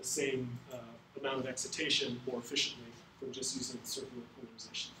the same amount of excitation more efficiently from just using the circular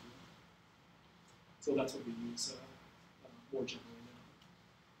polarization field. So that's what we use more generally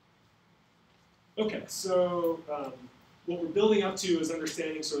now. Okay, so what we're building up to is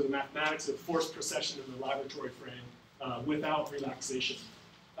understanding sort of the mathematics of forced precession in the laboratory frame without relaxation.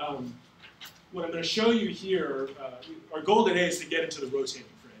 What I'm going to show you here, our goal today is to get into the rotating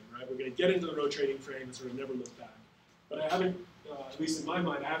frame, right? We're going to get into the rotating frame and sort of never look back. But I haven't, at least in my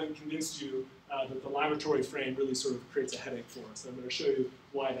mind, I haven't convinced you that the laboratory frame really sort of creates a headache for us. I'm going to show you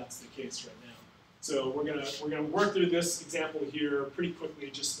why that's the case right now. So we're going to work through this example here pretty quickly,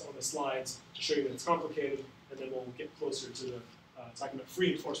 just on the slides, to show you that it's complicated, and then we'll get closer to the talking about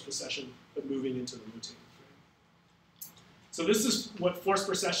free and forced precession, but moving into the rotating frame. So this is what forced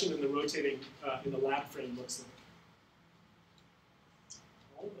precession in the rotating, in the lab frame looks like.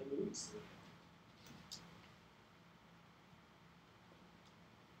 All of my movies.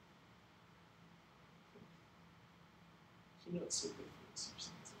 You know it's so good for this.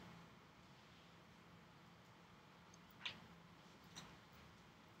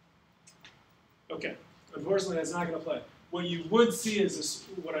 Okay, unfortunately that's not going to play. What you would see is this,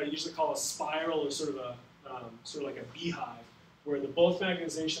 what I usually call a spiral, or sort of like a beehive, where the bulk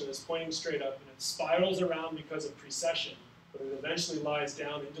magnetization is pointing straight up and it spirals around because of precession, but it eventually lies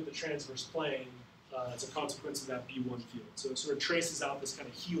down into the transverse plane as a consequence of that B1 field. So it sort of traces out this kind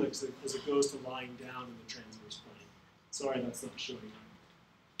of helix as it goes to lying down in the transverse plane. Sorry, that's not showing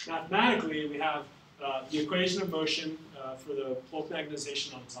up. Mathematically, we have the equation of motion for the bulk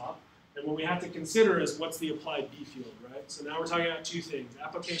magnetization on top. And what we have to consider is what's the applied B field, right? So now we're talking about two things: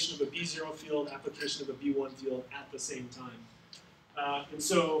 application of a B0 field, application of a B1 field at the same time. And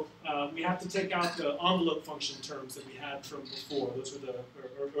so we have to take out the envelope function terms that we had from before. Those were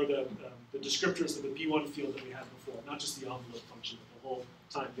the descriptors of the B1 field that we had before, not just the envelope function, but the whole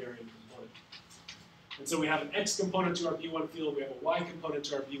time varying component. And so we have an X component to our B1 field, we have a Y component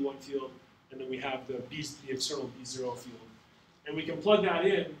to our B1 field, and then we have the external B0 field. And we can plug that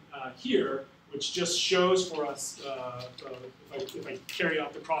in here, which just shows for us, if I carry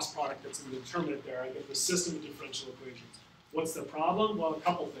out the cross product that's in the determinant there, I get the system of differential equations. What's the problem? Well, a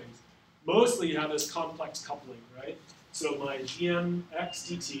couple things. Mostly you have this complex coupling, right? So my dmx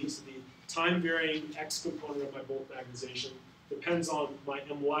dt, so the time-varying x component of my bulk magnetization depends on my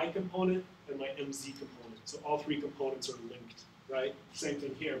my component and my mz component. So all three components are linked, right? Same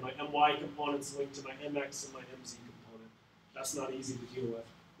thing here. My my component's linked to my mx and my mz component. That's not easy to deal with.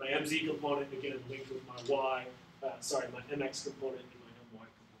 My mz component, again, linked with my my mx component and my my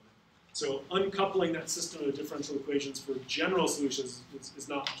component. So uncoupling that system of differential equations for general solutions is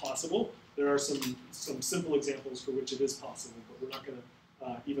not possible. There are some simple examples for which it is possible, but we're not going to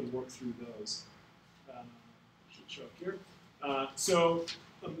even work through those. Should show up here. So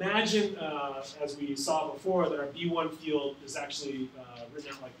imagine, as we saw before, that our B1 field is actually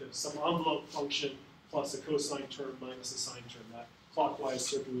written out like this: some envelope function plus a cosine term minus a sine term, that clockwise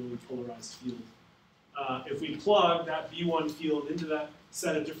circularly polarized field. If we plug that B1 field into that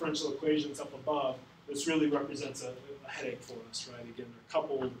set of differential equations up above, this really represents a headache for us, right? Again, they're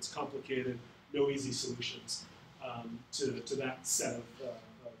coupled, it's complicated, no easy solutions to that set of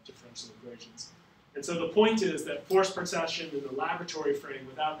differential equations. And so the point is that force precession in the laboratory frame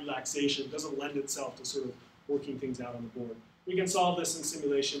without relaxation doesn't lend itself to sort of working things out on the board. We can solve this in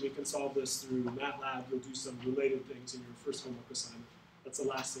simulation. We can solve this through MATLAB. You'll do some related things in your first homework assignment. That's the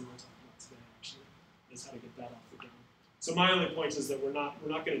last thing we'll talk about today, actually, is how to get that off the ground. So my only point is that we're not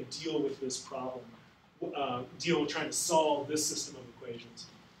going to deal with this problem, deal with trying to solve this system of equations.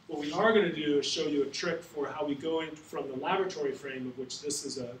 What we are going to do is show you a trick for how we go in from the laboratory frame, of which this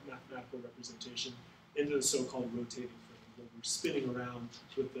is a mathematical representation, into the so-called rotating frame, where we're spinning around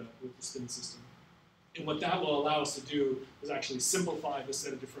with the spin system. And what that will allow us to do is actually simplify the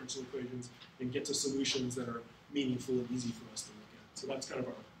set of differential equations and get to solutions that are meaningful and easy for us to look at. So that's kind of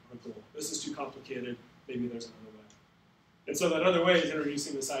our goal. This is too complicated. Maybe there's another way. And so that other way is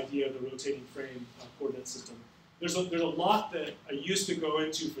introducing this idea of the rotating frame coordinate system. There's a lot that I used to go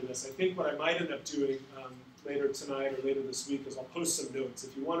into for this. I think what I might end up doing later tonight or later this week is I'll post some notes.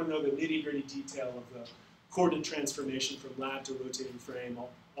 If you want to know the nitty-gritty detail of the coordinate transformation from lab to rotating frame,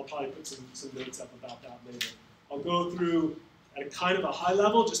 I'll probably put some notes up about that later. I'll go through at a kind of a high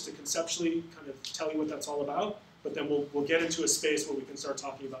level just to conceptually kind of tell you what that's all about, but then we'll get into a space where we can start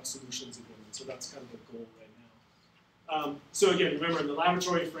talking about solutions again. So that's kind of the goal right now. So again, remember in the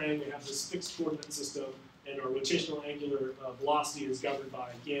laboratory frame we have this fixed coordinate system, and our rotational angular velocity is governed by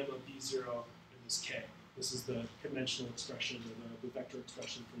gamma b0 and this k. This is the conventional expression, or the vector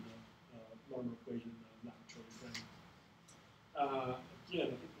expression for the normal equation in the laboratory frame. Again, I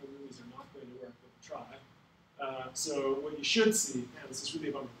think my movies are not going to work, but we'll try. So what you should see, man, this is really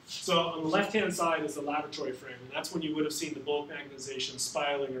a bummer. So on the left-hand side is the laboratory frame, and that's when you would have seen the bulk magnetization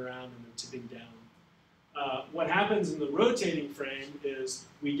spiraling around and then tipping down. What happens in the rotating frame is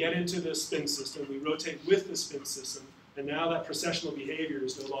we get into the spin system, we rotate with the spin system, and now that precessional behavior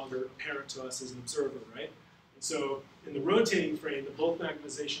is no longer apparent to us as an observer, right? And so in the rotating frame, the bulk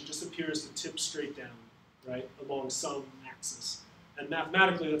magnetization just appears to tip straight down, right, along some axis. And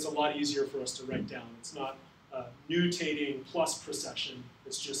mathematically, that's a lot easier for us to write down. It's not nutating plus precession,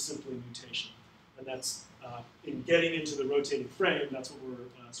 it's just simply nutation. And that's, in getting into the rotating frame, that's what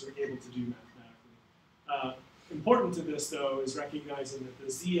we're sort of able to do mathematically. Important to this, though, is recognizing that the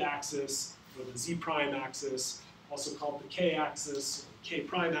z-axis, or the z-prime axis, also called the k-axis, or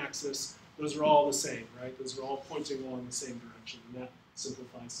k-prime axis, those are all the same, right? Those are all pointing along the same direction, and that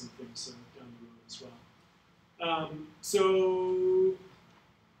simplifies some things down the road as well. So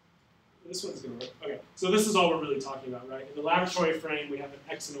this one's going to work. Okay, so this is all we're really talking about, right? In the laboratory frame, we have an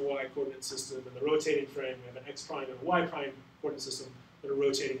x and a y coordinate system. In the rotating frame, we have an x prime and a y prime coordinate system that are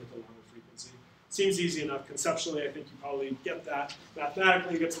rotating with the longer frequency. Seems easy enough. Conceptually, I think you probably get that.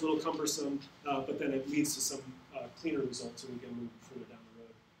 Mathematically, it gets a little cumbersome, but then it leads to some cleaner results when we get moving further down the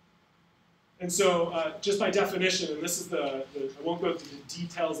road. And so, just by definition, and this is I won't go through the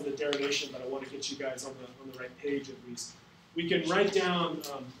details of the derivation, but I want to get you guys on the right page at least. We can write down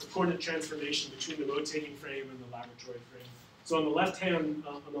the coordinate transformation between the rotating frame and the laboratory frame. So on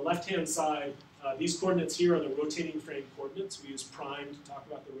the left-hand side, these coordinates here are the rotating frame coordinates. We use prime to talk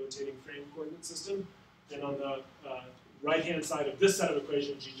about the rotating frame coordinate system. And on the right-hand side of this set of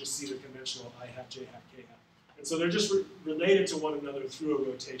equations, you just see the conventional I hat, j hat, k hat. And so they're just related to one another through a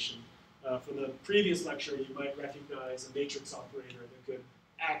rotation. From the previous lecture, you might recognize a matrix operator that could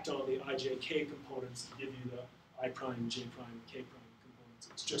act on the ijk components to give you the I prime, j prime, k prime components.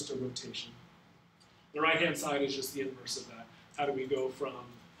 It's just a rotation. The right-hand side is just the inverse of that. How do we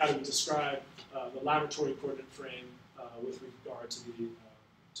describe the laboratory coordinate frame with regard to the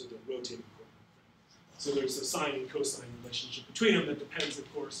rotating coordinate frame? So there's a sine and cosine relationship between them that depends,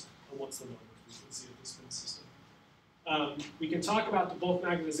 of course, on what's the normal frequency of the spin system. We can talk about the bulk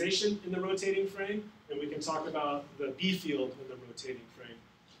magnetization in the rotating frame, and we can talk about the B field in the rotating frame.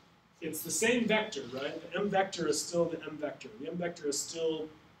 it's the same vector, right? The m vector is still the m vector. The m vector is still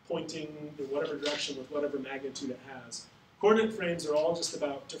pointing in whatever direction with whatever magnitude it has. Coordinate frames are all just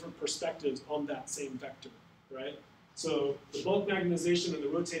about different perspectives on that same vector, right? So the bulk magnetization in the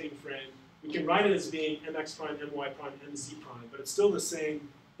rotating frame, we can write it as being mx prime, my prime, mz prime, but it's still the same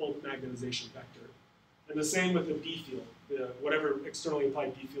bulk magnetization vector. And the same with the B field, whatever externally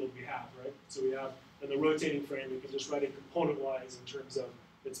applied B field we have, right? So we have, in the rotating frame, we can just write it component-wise in terms of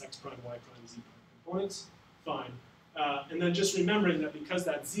its x prime, y prime, z prime components. Fine. And then just remembering that because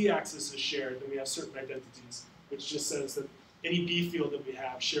that z-axis is shared, then we have certain identities, which just says that any B field that we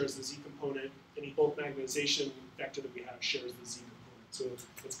have shares the z component, any bulk magnetization vector that we have shares the z component. So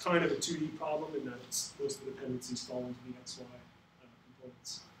it's kind of a 2D problem in that most of the dependencies fall into the xy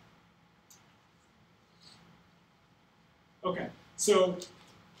components. Okay, so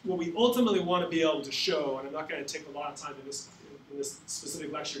what we ultimately want to be able to show, and I'm not going to take a lot of time in this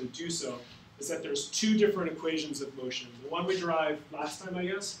specific lecture to do so, is that there's two different equations of motion. The one we derived last time, I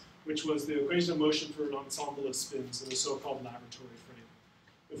guess, which was the equation of motion for an ensemble of spins in the so-called laboratory frame.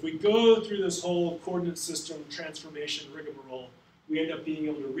 If we go through this whole coordinate system transformation rigmarole, we end up being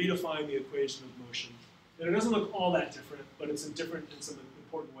able to redefine the equation of motion. And it doesn't look all that different, but it's different in some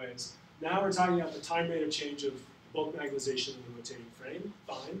important ways. Now we're talking about the time rate of change of bulk magnetization in the rotating frame,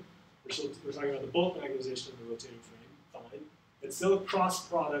 fine. We're talking about the bulk magnetization in the rotating frame, fine. It's still a cross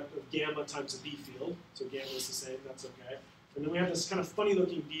product of gamma times a B field, so gamma is the same, that's okay. And then we have this kind of funny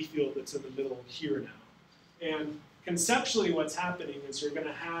looking B field that's in the middle here now. And conceptually what's happening is you're going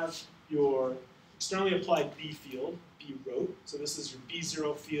to have your externally applied B field, B rot, so this is your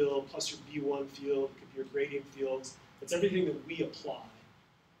B0 field plus your B1 field, it could be your gradient fields. It's everything that we apply.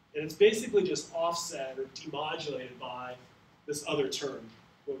 And it's basically just offset or demodulated by this other term,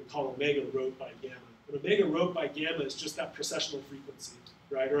 what we call omega rot by gamma. And omega rot by gamma is just that precessional frequency,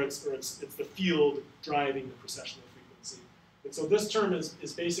 right? Or it's the field driving the precessional frequency. And so this term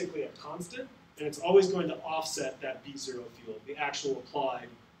is basically a constant, and it's always going to offset that B0 field, the actual applied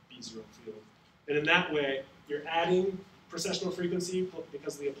B0 field. And in that way, you're adding precessional frequency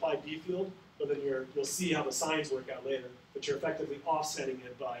because of the applied B field, but then you'll see how the signs work out later, but you're effectively offsetting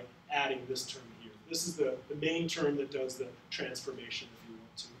it by adding this term here. This is the main term that does the transformation, if you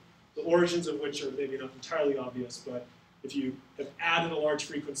want to. The origins of which are maybe not entirely obvious, but if you have added a large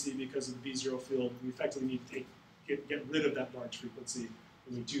frequency because of the B0 field, we effectively need to get rid of that large frequency,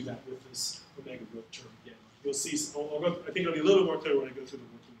 and we do that with this omega rot term again. You'll see, I think it'll be a little more clear when I go through the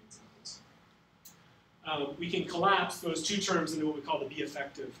working examples. We can collapse those two terms into what we call the B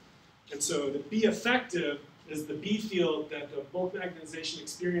effective. And so the B effective is the B field that the bulk magnetization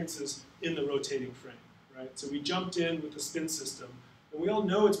experiences in the rotating frame, right? So we jumped in with the spin system, and we all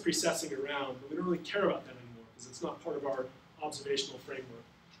know it's precessing around, but we don't really care about that anymore because it's not part of our observational framework.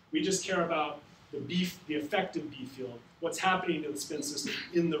 We just care about the effective B field, what's happening to the spin system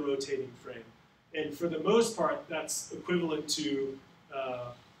in the rotating frame. And for the most part, that's equivalent to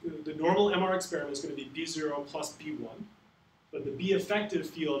the normal MR experiment is going to be B0 plus B1, but the B effective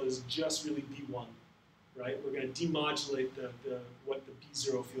field is just really B1. Right? We're going to demodulate what the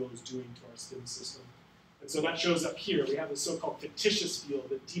B0 field is doing to our spin system. And so that shows up here. We have the so-called fictitious field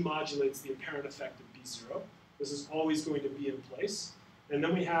that demodulates the apparent effect of B0. This is always going to be in place. And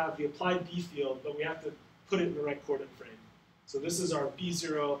then we have the applied B field, but we have to put it in the right coordinate frame. So this is our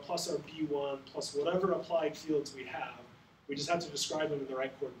B0 plus our B1 plus whatever applied fields we have. We just have to describe them in the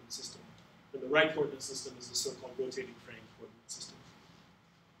right coordinate system. And the right coordinate system is the so-called rotating frame coordinate system.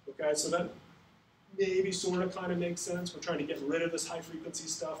 Okay, so that maybe sort of kind of makes sense. We're trying to get rid of this high frequency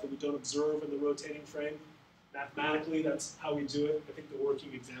stuff that we don't observe in the rotating frame. Mathematically, that's how we do it. I think the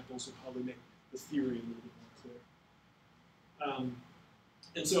working examples will probably make the theory a little bit more clear.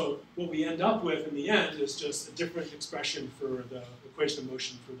 And so what we end up with in the end is just a different expression for the equation of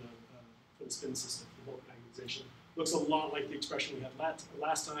motion for the spin system, the bulk magnetization. Looks a lot like the expression we had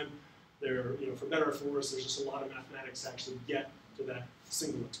last time. There, for better or for worse, there's just a lot of mathematics to actually get to that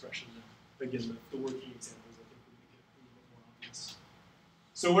single expression now. Again, the working examples, I think, would make it a little bit more obvious.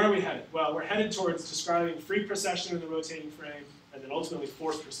 So where are we headed? Well, we're headed towards describing free precession in the rotating frame, and then ultimately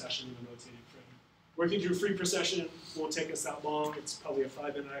forced precession in the rotating frame. Working through free precession won't take us that long. It's probably a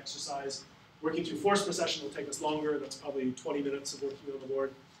 5-minute exercise. Working through forced precession will take us longer. That's probably 20 minutes of working on the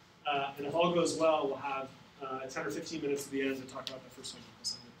board. And if all goes well, we'll have 10 or 15 minutes at the end to talk about that first one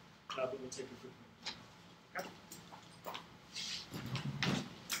assignment. But we'll take a quick minute.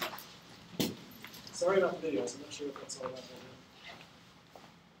 Okay? Sorry about the videos. I'm not sure what that's all about right now.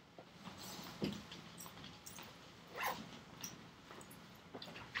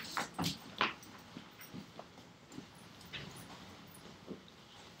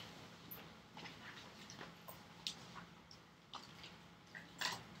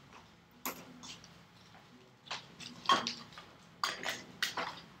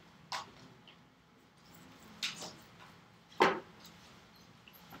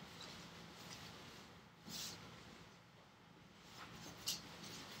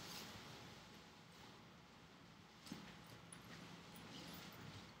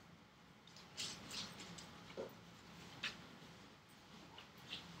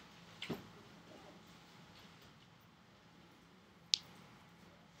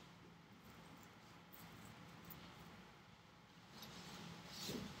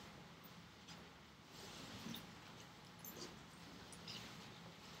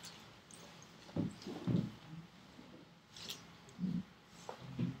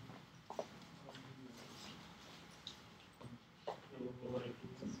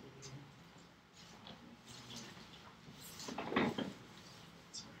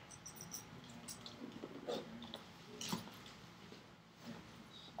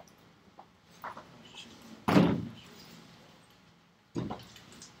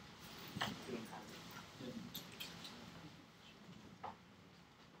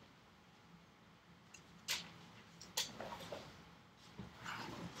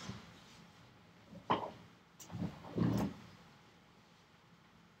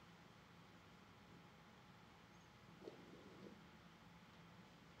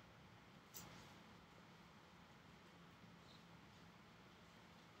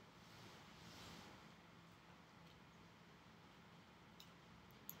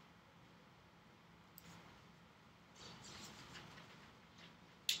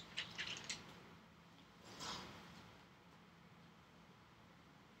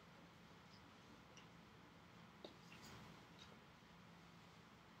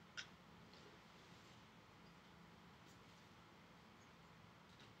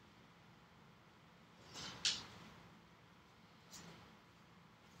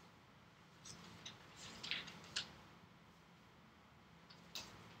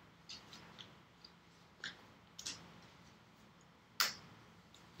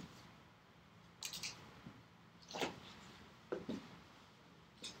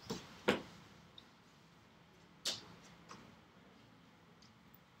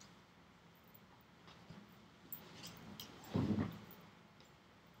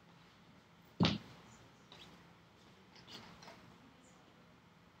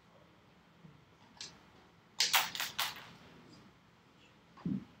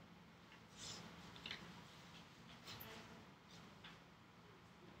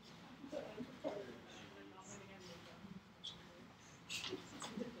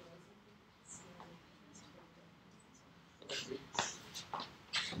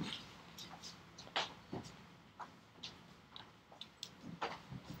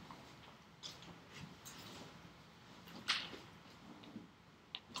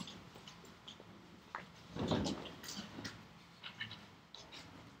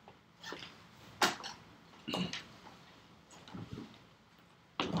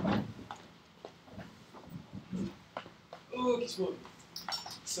 Okay,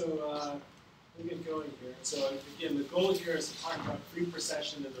 so we'll get going here. So again, the goal here is to talk about free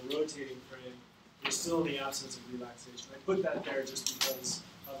precession in the rotating frame. We're still in the absence of relaxation. I put that there just because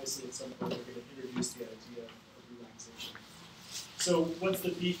obviously at some point we're going to introduce the idea of relaxation. So what's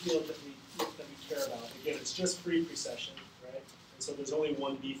the B field that we care about? Again, it's just free precession, right? And so there's only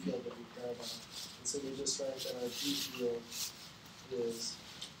one B field that we care about. And so we just write that our B field is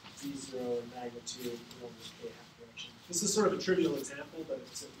B0 in magnitude along the k half direction. This is sort of a trivial example, but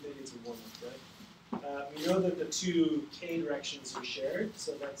maybe it's a warm-up, right? We know that the two k directions are shared,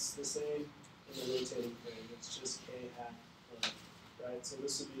 so that's the same in the rotating frame. It's just k half length, right? So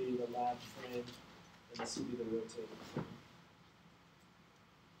this would be the lab frame, and this would be the rotating frame.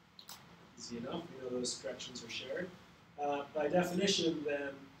 Easy enough. We know those directions are shared. By definition, then,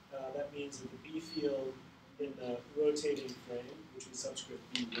 that means that the B field in the rotating frame, which we subscript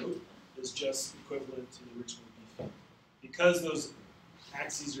B root, is just equivalent to the original B field. Because those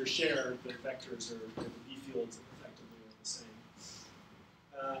axes are shared, the vectors the B fields effectively are the same.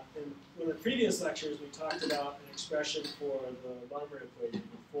 In one of the previous lectures, we talked about an expression for the Larmor equation,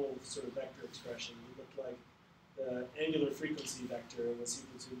 the full sort of vector expression. It looked like the angular frequency vector was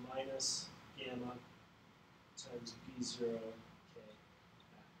equal to minus gamma times B0 k.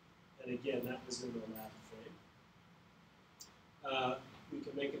 And again, that was in the lab frame. We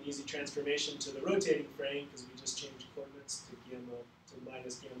can make an easy transformation to the rotating frame because we just changed coordinates to gamma to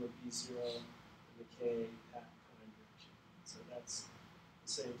minus gamma B0 and the k hat prime direction. So that's the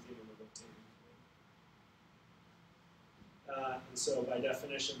same thing in the rotating frame. And so by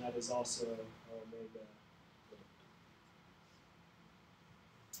definition, that is also omega.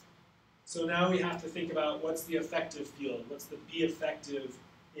 So now we have to think about what's the effective field, what's the B effective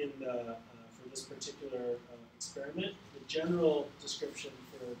in the for this particular experiment. The general description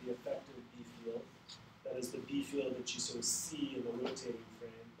for the effective B field, that is the B field that you sort of see in the rotating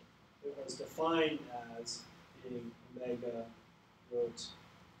frame, it was defined as being omega rot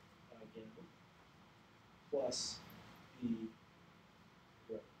gamma plus B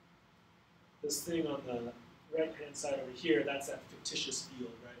rho. This thing on the right-hand side over here, that's that fictitious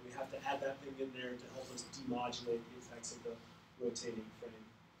field, right? We have to add that thing in there to help us demodulate the effects of the rotating frame.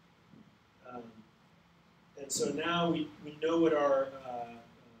 And so now we know what our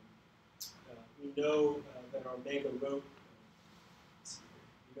that our omega rho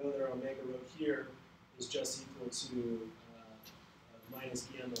here is just equal to minus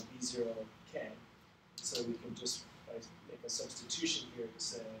gamma B0 k. So we can just make a substitution here to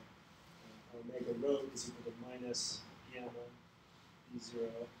say omega rho is equal to minus gamma B0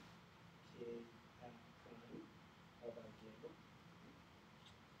 k hat prime all by gamma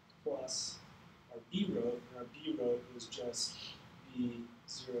plus our B rho, and our B rho is just B0 and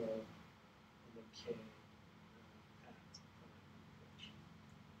the k hat prime direction.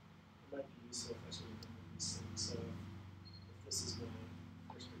 It might be useful if I sort of remember these things. So if this is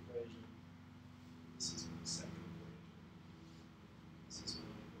my first equation, this is my second equation. This is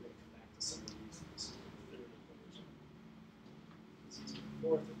my, we're going to come back to some of these. This is my third equation. This is my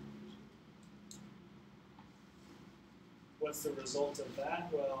fourth equation. What's the result of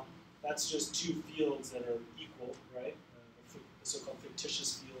that? Well, that's just two fields that are equal, right? The so-called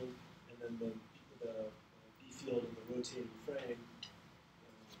fictitious field and then the B field in the rotating frame,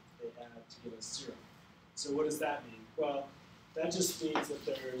 they add to give us 0. So what does that mean? Well, that just means that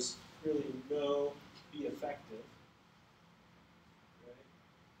there's really no B effective,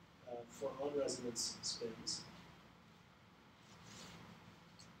 right, for on-resonance spins.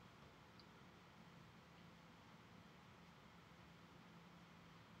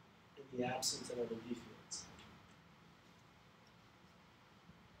 In the absence of other B fields.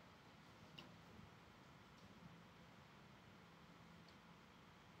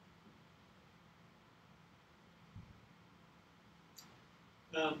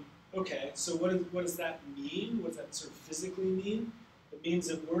 Okay, so what does that mean? What does that sort of physically mean? It means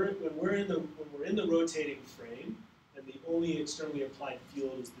that when we're in the rotating frame, and the only externally applied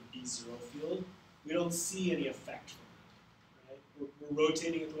field is the B0 field, we don't see any effect from it. Right? We're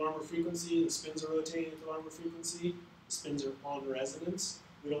rotating at the Larmor frequency. The spins are rotating at the Larmor frequency. The spins are on resonance.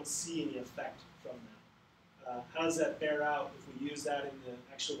 We don't see any effect from that. How does that bear out if we use that in the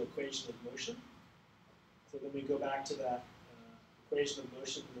actual equation of motion? So then we go back to that equation of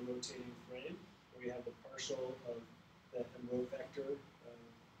motion in the rotating frame, where we have the partial of the m-rho vector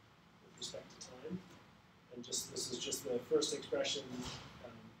with respect to time. And this is just the first expression,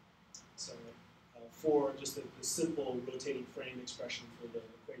 for just the simple rotating frame expression for the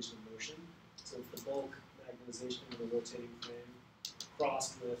equation of motion. So it's the bulk magnetization of the rotating frame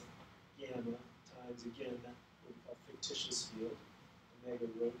crossed with gamma times, again, that what we call fictitious field, omega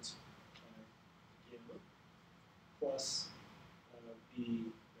rot gamma, plus B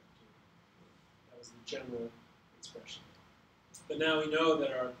vector. That was the general expression. But now we know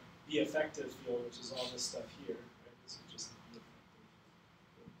that our B effective field, which is all this stuff here, right? This is just B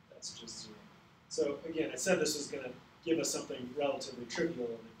effective. That's just 0. So again, I said this was going to give us something relatively trivial,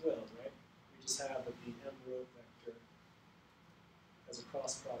 and it will, right? We just have that the M rho vector has a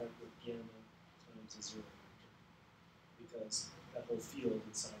cross product with gamma times a 0 vector, because that whole field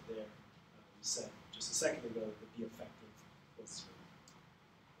inside there, we said just a second ago that the B effective was 0.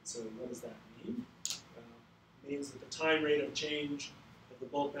 And so what does that mean? It means that the time rate of change of the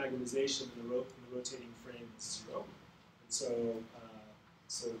bulk magnetization in the rotating frame is 0. And so,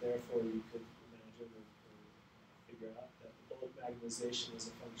 so therefore you could imagine or figure out that the bulk magnetization is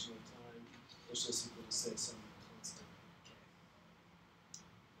a function of time, which is just equal to, say, some constant k.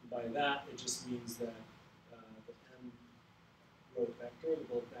 And by that, it just means that the M rho vector, the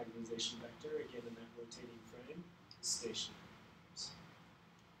bulk magnetization vector, again in that rotating frame, is stationary.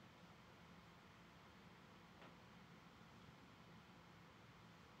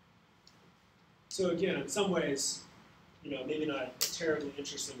 So again, in some ways, you know, maybe not a terribly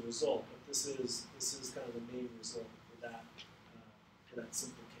interesting result, but this is kind of the main result for that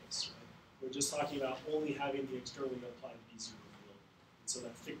simple case, right? We're just talking about only having the externally applied B0 field, and so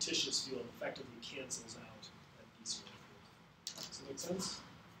that fictitious field effectively cancels out that B0 field. Does that make sense?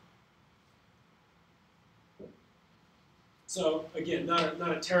 So again, not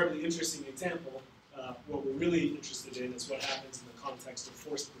a terribly interesting example. What we're really interested in is what happens in the context of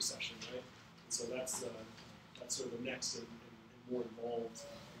forced precession, right? And so that's sort of the next and more involved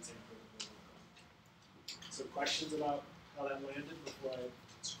example that we'll work on. So questions about how that landed before I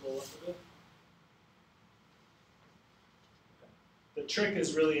scroll up a bit? Okay. The trick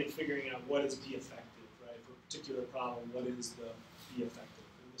is really in figuring out what is B effective, right? For a particular problem, what is the B effective?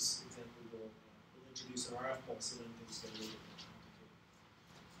 In this example, we'll introduce an RF pulse, and then things get a little bit more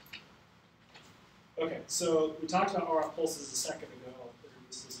complicated. Okay, so we talked about RF pulses a second ago. I'll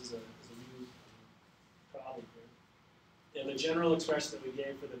introduce this as a new problem here. And the general expression that we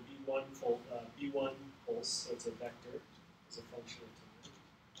gave for the B1 pulse, so it's a vector, is a function of time.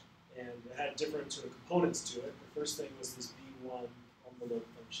 And it had different sort of components to it. The first thing was this B1 envelope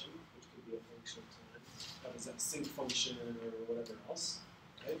function, which could be a function of time. That was that sync function or whatever else,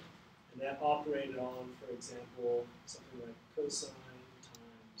 right? And that operated on, for example, something like cosine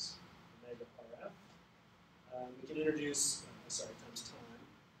times omega RF. We can introduce, times time.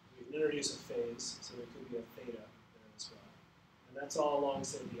 We can introduce a phase, so there could be a theta there as well. And that's all along,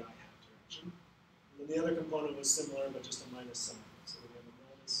 say, the I-hat direction. And then the other component was similar, but just a minus sign. So we have a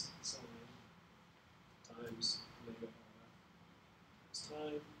minus sign times omega RF times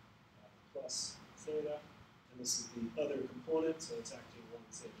time plus theta. And this is the other component, so it's acting along,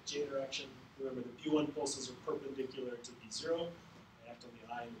 say, the j direction. Remember, the B1 pulses are perpendicular to B0. They act on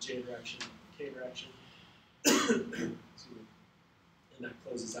the I and the j direction, and the k direction. And that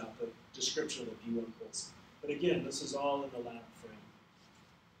closes out the description of the B1 pulse. But again, this is all in the lab frame,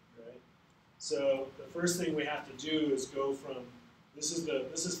 right? So the first thing we have to do is go from, this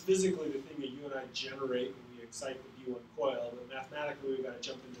is physically the thing that you and I generate when we excite the B1 coil, but mathematically we've got to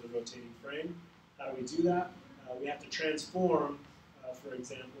jump into the rotating frame. How do we do that? We have to transform, for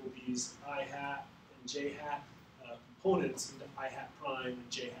example, these I hat and j hat components into I hat prime and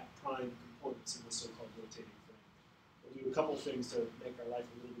j hat prime components in the so-called rotating frame. We'll do a couple things to make our life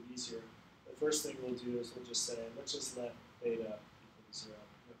a little bit easier. The first thing we'll do is we'll just say, let's just let theta equal to 0.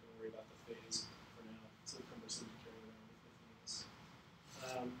 I'm not going to worry about the phase for now. It's a little cumbersome to carry around with anything else.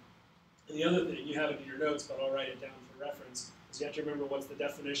 And the other thing, you have it in your notes, but I'll write it down for reference, is you have to remember what's the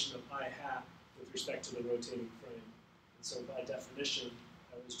definition of I hat with respect to the rotating frame. And so by definition,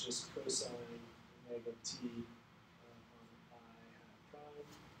 that was just cosine omega t on I hat prime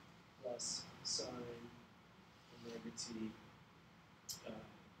plus sine omega t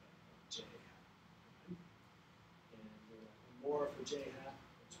j hat prime. And more for j hat,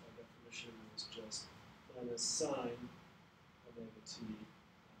 which by definition is just minus sine omega t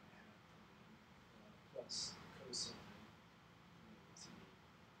I hat prime plus cosine omega t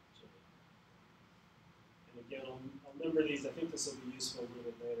j hat prime. And again, I'll number these. I think this will be useful a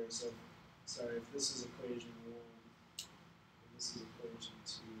little bit later. So, sorry, if this is equation 1, and this is equation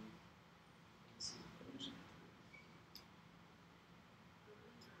 2, and this is equation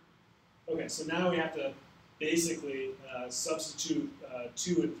 3. Okay, so now we have to basically substitute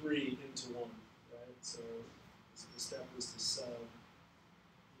 2 and 3 into 1, right? So the step is to sub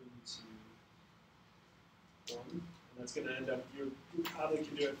into 1, and that's going to end up, you probably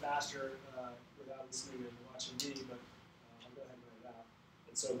can do it faster without listening and watching me, but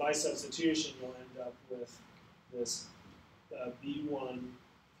And so by substitution, you'll end up with this B1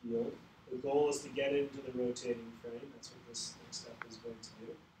 field. The goal is to get into the rotating frame. That's what this next step is going to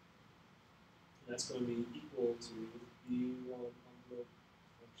do. And that's going to be equal to B1 envelope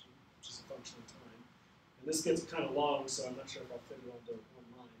function, which is a function of time. And this gets kind of long, so I'm not sure if I'll fit it onto one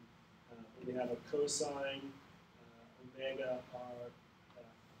line. But we have a cosine omega r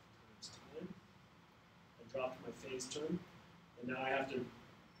times time. I dropped my phase term. And now I have to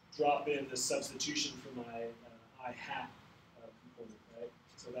drop in the substitution for my I hat component, right?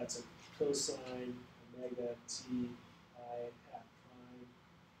 So that's a cosine omega t I hat prime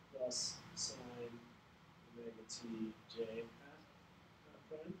plus sine omega t j hat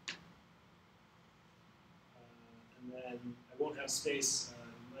prime. And then I won't have space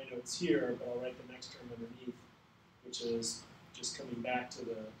in my notes here, but I'll write the next term underneath, which is just coming back to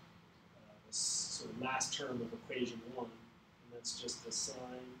the sort of last term of equation 1. And that's just the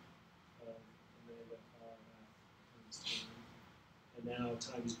sine of omega r times time. And now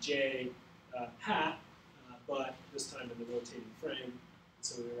times j hat, but this time in the rotating frame.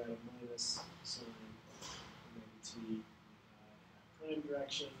 So we're at a minus sine omega t hat prime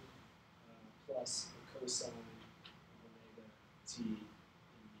direction plus a cosine omega t in the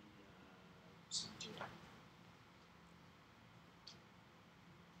sub j.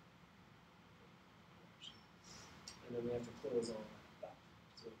 And then we have to close all that up.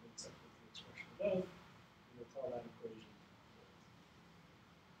 So it makes up with the expression above, and we'll call that equation.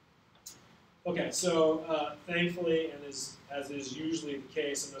 Okay, so thankfully, and as is usually the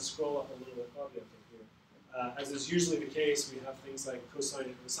case, I'm going to scroll up a little bit. I'll be okay here. As is usually the case, we have things like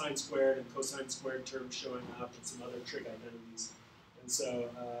cosine, sine squared, and cosine squared terms showing up, and some other trig identities. And so,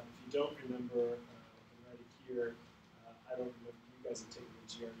 if you don't remember, I can write it here. I don't know if you guys have taken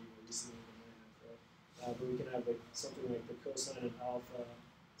the GRE more recently than I have, right? But we can have like something like the cosine of alpha,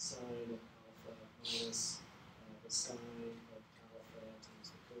 sine of alpha minus the sine of alpha times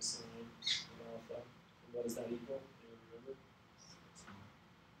the cosine of alpha. And what does that equal? Anyone remember?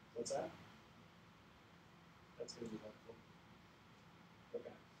 What's that? That's going to be helpful.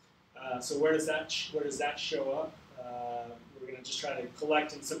 Okay. So where does that show up? We're going to just try to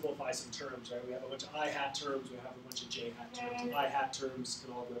collect and simplify some terms, right? We have a bunch of I hat terms. We have a bunch of j hat terms. I hat terms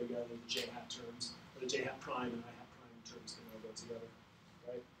can all go together. The j hat terms, or the j hat prime and I hat prime terms can all go together,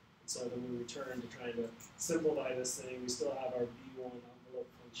 right? And so then we return to trying to simplify this thing. We still have our B1 envelope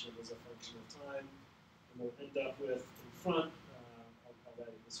function as a function of time, and we'll end up with in front. I'll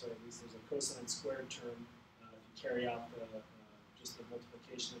write it this way. At least there's a cosine squared term. If you carry out just the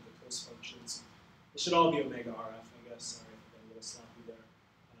multiplication of the cos functions. It should all be omega RF, I guess. Sorry if I got a little sloppy there.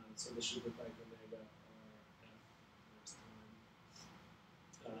 So this should look like omega RF times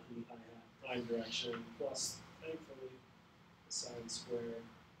time in the I hat prime direction plus, thankfully, the sine squared in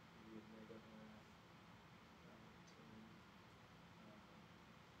the omega RF time,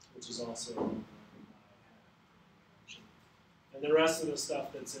 which is also in the I hat prime direction. And the rest of the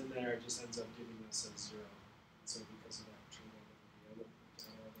stuff that's in there just ends up giving us a 0. And so because of that,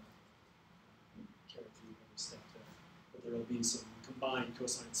 step there, but there will be some combined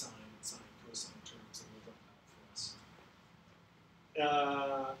cosine sine and sine cosine terms that will drop out for us.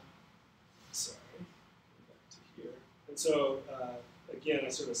 Sorry, go back to here. And so again, I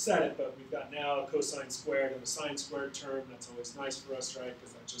sort of said it, but we've got now a cosine squared and a sine squared term. That's always nice for us, right?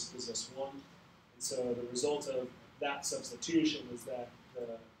 Because that just gives us 1. And so the result of that substitution is that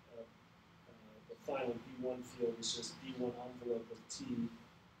the final B1 field is just B1 envelope of T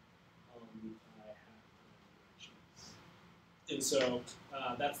on the I hat. And so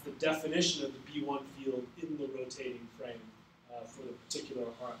that's the definition of the B1 field in the rotating frame for the particular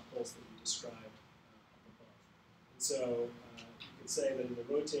RF pulse that we described up above. And so you could say that in the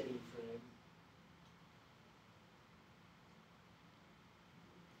rotating frame,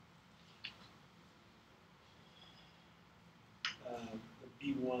 the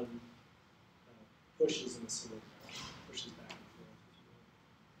B1 pushes in a single direction, pushes back and forth, if you will.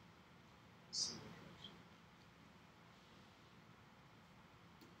 Single direction.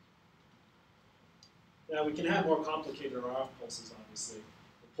 Now we can have more complicated RF pulses, obviously.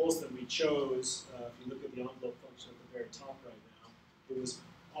 The pulse that we chose, if you look at the envelope function at the very top right now, it was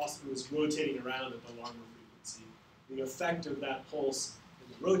rotating around at the longer frequency. The effect of that pulse in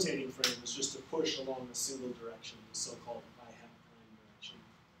the rotating frame was just to push along a single direction, the so-called I hat prime direction.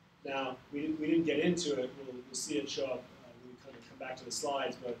 Now, we didn't get into it. We'll see it show up when we kind of come back to the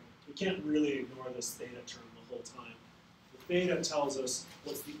slides, but we can't really ignore this theta term the whole time. The theta tells us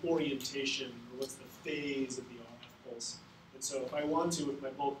what's the orientation, or what's the phase of the RF pulse. And so if I want to, with my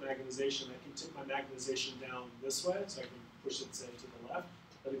bulk magnetization, I can tip my magnetization down this way, so I can push it, say, to the left,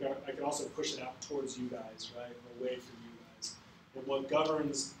 but I can also push it out towards you guys, right, or away from you guys. And what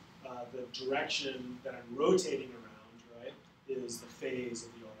governs the direction that I'm rotating around, right, is the phase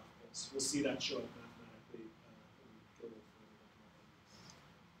of the RF pulse. We'll see that show up mathematically when we go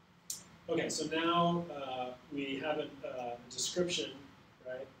further. Okay, so now we have a description,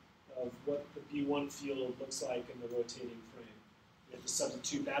 right, of what the B1 field looks like in the rotating frame. We have to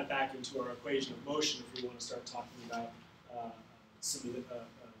substitute that back into our equation of motion if we want to start talking about sort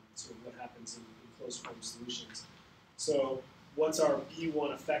of what happens in closed form solutions. So what's our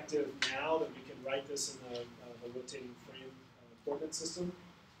B1 effective now that we can write this in the rotating frame coordinate system?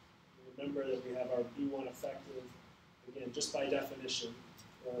 Remember that we have our B1 effective, again, just by definition,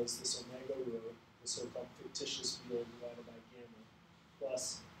 was this omega rho, the so-called fictitious field divided by gamma,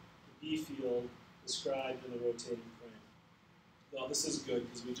 plus the B field described in the rotating frame. Well, this is good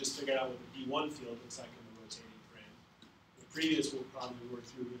because we just figured out what the B1 field looks like in the rotating frame. The previous we'll probably work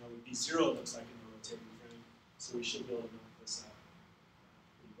through, what B0 looks like in the rotating frame, so we should be able to knock this out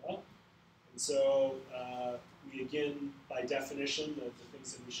pretty well. And so we again, by definition, the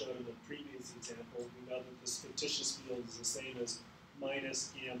things that we showed in the previous example, we know that this fictitious field is the same as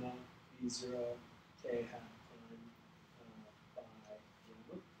minus gamma B0 k hat prime by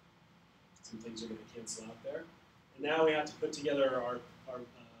gamma. Some things are going to cancel out there. And now we have to put together our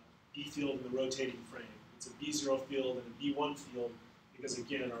B field in the rotating frame. It's a B0 field and a B1 field because,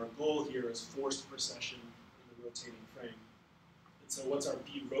 again, our goal here is forced precession in the rotating frame. And so what's our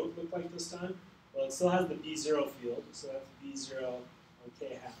B rot look like this time? Well, it still has the B0 field, so that's B0 on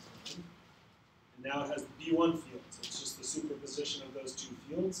k hat prime. And now it has the B1 field, so it's just the superposition of those two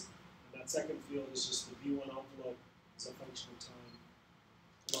fields. And that second field is just the B1 envelope as a function of time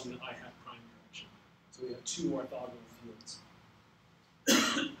along the I hat prime direction. So we have two orthogonal fields.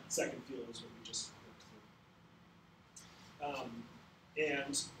 Second field is what we just worked through.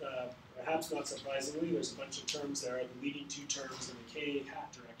 And perhaps not surprisingly, there's a bunch of terms there. The leading two terms in the k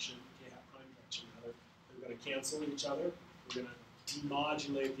hat direction, k hat prime direction rather, they're going to cancel each other. We're going to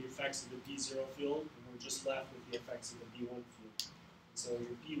demodulate the effects of the B0 field, and we're just left with the effects of the B1 field. So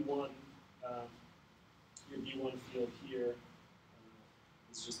your B1 field here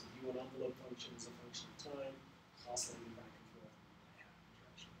is just the B1 envelope function as a function of time, oscillating back and forth in the hat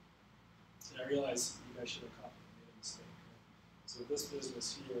direction. And I realize you guys should have copied and made a mistake. Right? So this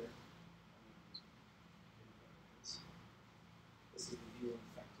business here, this is the B1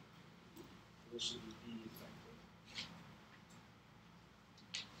 effective. So this should be B effective.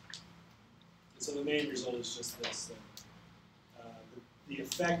 And so the main result is just this, that the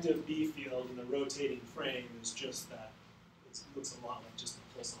effective B field in the rotating frame is just that. It looks a lot like just the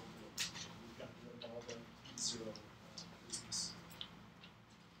pulse envelope function. We've gotten rid of all the B0 business.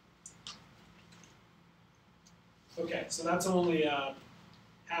 Okay, so that's only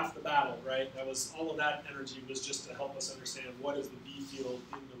half the battle, right? That was all of that energy was just to help us understand what is the B field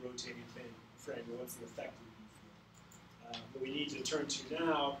in the rotating frame, or what's the effective B field. What we need to turn to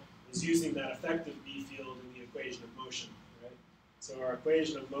now is using that effective B field in the equation of motion, right? So our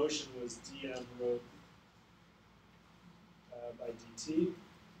equation of motion was dm rho by dt,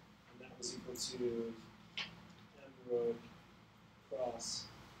 and that was equal to m rho cross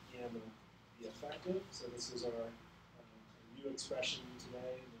gamma B effective. So this is our new expression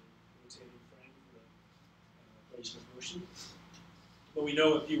today in the rotating frame for the equation of motion. But we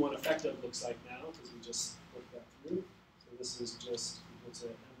know what B1 effective looks like now because we just worked that through. So this is just equal to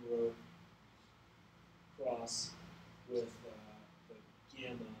m rho cross with the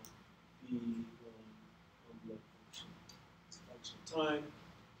gamma B1 envelope function. It's a function of time,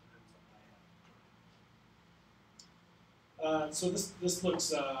 and for I hat. So this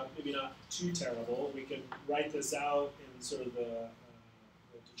looks maybe not too terrible. We can write this out in sort of the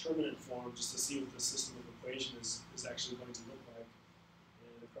determinant form just to see what the system of equation is actually going to look like.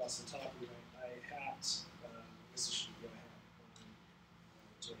 And across the top we write I hat, this should be I hat prime,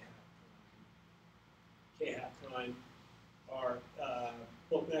 J hat prime, K hat prime. Our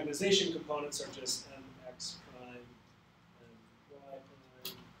both magnetization components are just mx prime and y prime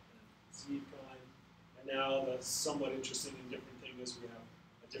and z prime. And now the somewhat interesting and different thing is we have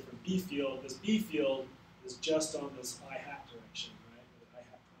a different B field. This B field is just on this I hat direction, right? The I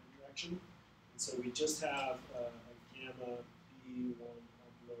hat prime direction. And so we just have a gamma B1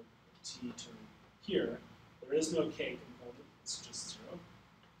 envelope T term here. There is no K component, it's just 0.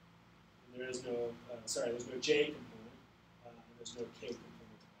 And there is no, there's no J component. There's no K component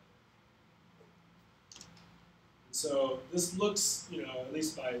either. And so this looks, at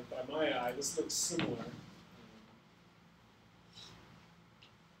least by my eye, this looks similar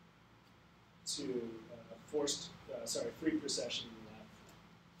to free precession in the lab.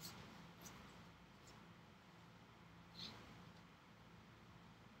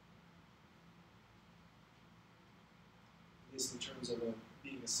 this in terms of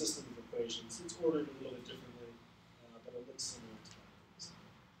being a system of equations. It's ordered a little bit differently, but it looks similar to that.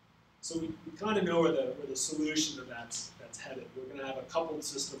 So we kind of know where the solution to that's headed. We're going to have a coupled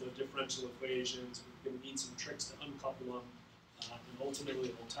system of differential equations. We're going to need some tricks to uncouple them, and ultimately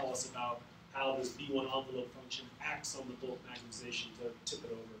it will tell us about how this B1 envelope function acts on the bulk magnetization to tip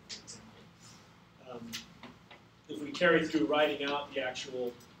it over, for example. If we carry through writing out the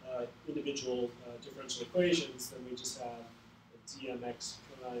actual individual differential equations, then we just have dmx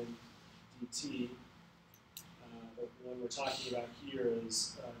prime dt. The one we're talking about here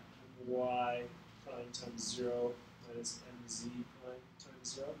is my prime times 0 minus mz prime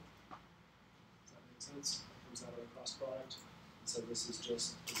times 0. Does that make sense? That comes out of a cross product. So this is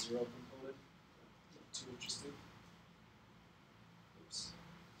just a 0 component. Not too interesting. Oops.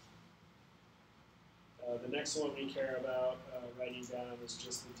 The next one we care about writing down is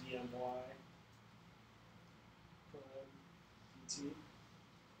just the dmy prime dt.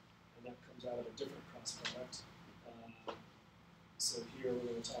 And that comes out of a different cross product. So here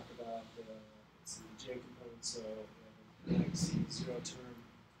we're going to talk about the j component. So we have an x0 term,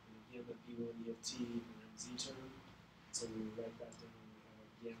 and a gamma b1 e of t, and an mz term. So we write that down.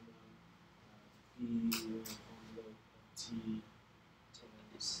 We have a gamma b1 envelope of t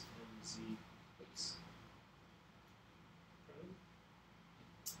times mz x prime.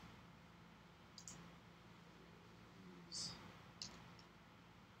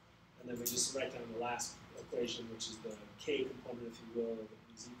 And then we just write down the last equation, which is the k component, if you will, or the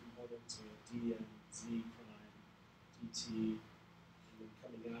z component. So we have dnz prime dt, and then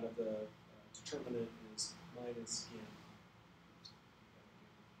coming out of the determinant is minus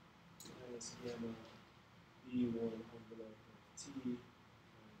gamma b1 envelope of t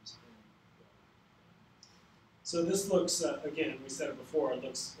times my. So this looks, again, we said it before, it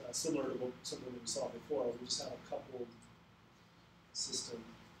looks similar to something that we saw before. We just have a coupled system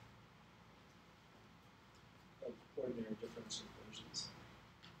of ordinary differential equations.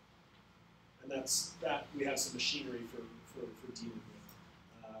 And that we have some machinery for dealing with.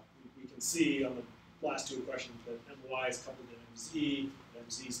 We can see on the last two equations that my is coupled to mz,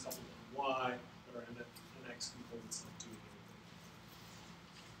 mz is coupled to my, but our mx component's not doing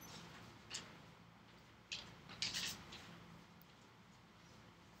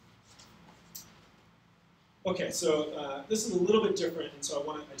anything. Okay, so this is a little bit different, and so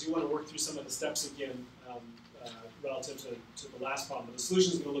I do want to work through some of the steps again relative to the last problem. But the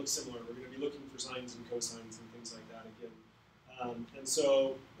solution is going to look similar. We're going to be looking for sines and cosines and things like that again. And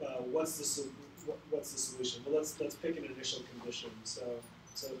so what's the solution? Well, let's pick an initial condition. So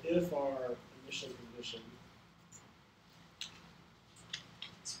if our initial condition,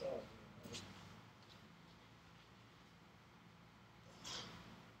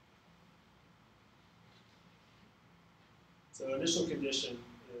 so initial condition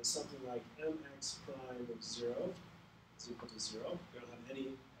is something like mx prime of 0 is equal to 0. We don't have any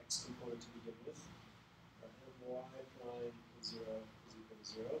x component to begin with. Our my prime of 0 is equal to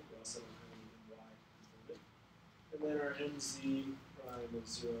 0. We also don't have any my component. And then our mz prime of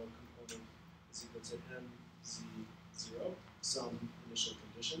 0 component is equal to mz0, some initial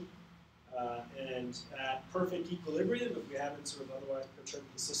condition. And at perfect equilibrium, if we haven't sort of otherwise perturbed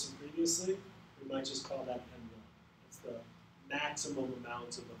the system previously, we might just call that M1. It's the maximum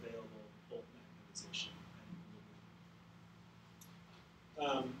amount of available bulk magnetization at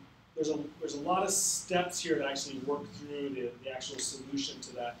equilibrium. There's a lot of steps here to actually work through the actual solution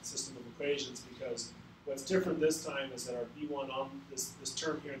to that system of equations, because what's different this time is that our B1 this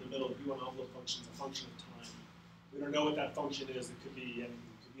term here in the middle, the B1 envelope function is a function of time. We don't know what that function is. It could be anything.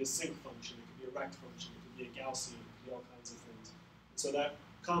 It could be a sinc function. It could be a rect function. It could be a Gaussian. It could be all kinds of things. And so that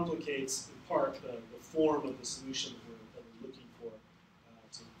complicates, in part, the form of the solution that we're looking for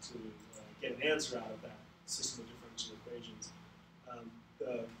to get an answer out of that system of differential equations.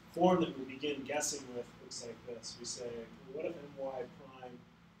 The form that we begin guessing with looks like this. We say, well, what if my prime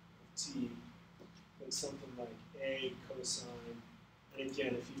of t was something like a cosine? And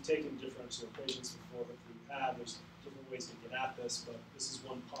again, if you've taken differential equations before, hopefully you have, there's different ways to get at this, but this is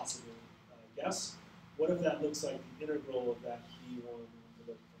one possible guess. What if that looks like the integral of that b1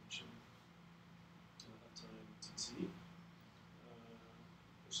 envelope function of time dt?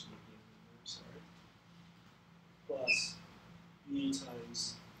 There's some again in there, sorry. Plus b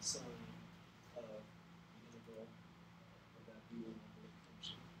times sine of the integral of that b1 envelope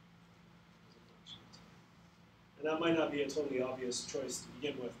function as a function of time. And that might not be a totally obvious choice to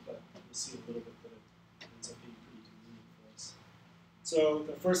begin with, but we'll see a little bit that it ends up being pretty convenient for us. So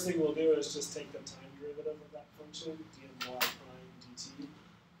the first thing we'll do is just take the time derivative of that function, dmy prime dt,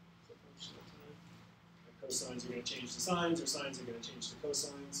 is a function of time. My cosines are going to change to sines, or sines are going to change to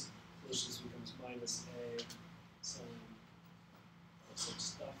cosines. This just becomes minus a sine of such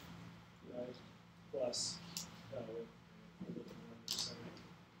stuff, right? Plus,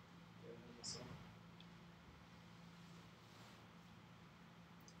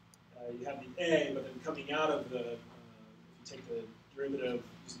 you have the a, but then coming out of the, if you take the derivative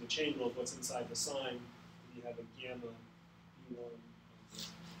using the chain rule of what's inside the sign, you have a gamma b1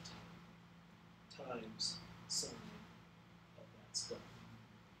 times sine of that stuff,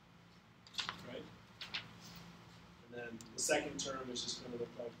 right? And then the second term is just going to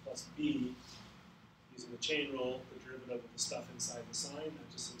look like plus b, using the chain rule, the derivative of the stuff inside the sign, that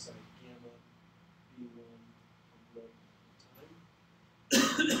just looks like gamma b1 time.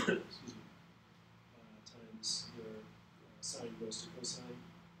 Excuse me. Times your sine goes to cosine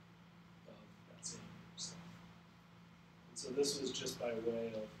of that same stuff. And so this was just by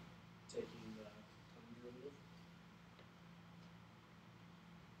way of taking the time derivative.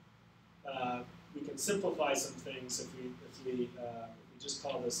 We can simplify some things if we just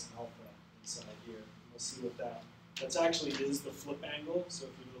call this alpha inside here. And we'll see what that's actually is the flip angle. So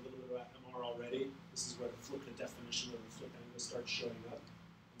if you know a little bit about MR already, this is where the definition of the flip angle starts showing up.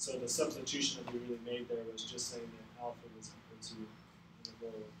 So the substitution that we really made there was just saying that alpha was equal to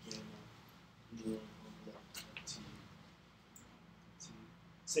integral of gamma b1 over t.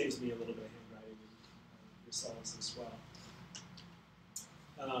 Saves me a little bit of handwriting and yourselves as well.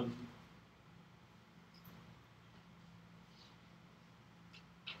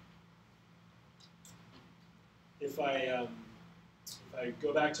 If I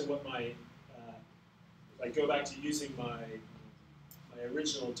go back to what my if I go back to using my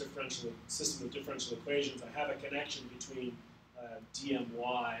original system of differential equations, I have a connection between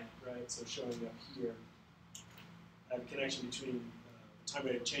dmy, right? So showing up here, I have a connection between the time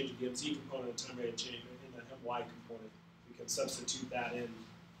rate of change of the mz component and the time rate of change in the my component. We can substitute that in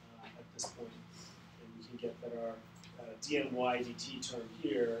at this point, and we can get that our dmy dt term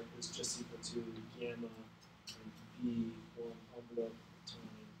here is just equal to gamma and b1 envelope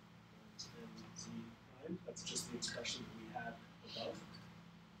times mz prime. That's just the expression that we had above.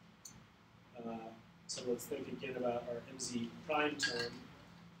 So let's think again about our mz prime term.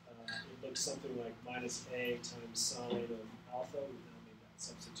 It looks something like minus a times sine of alpha. We've now made that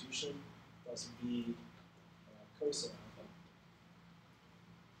substitution, plus b cos of alpha.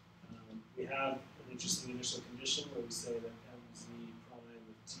 We have an interesting initial condition where we say that mz prime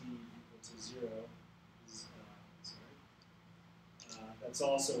of t equal to 0 is, that's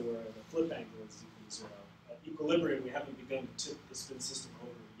also where the flip angle is equal to 0. At equilibrium, we haven't begun to tip the spin system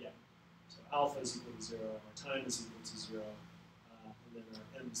over yet. So alpha is equal to 0, our time is equal to 0, and then our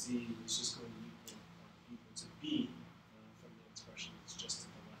mz is just going to be equal to b from the expression that's just to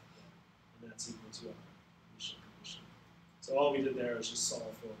the left there, and that's equal to our initial condition. So all we did there is just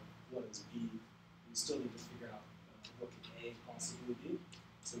solve for what is b. We still need to figure out what can a possibly be.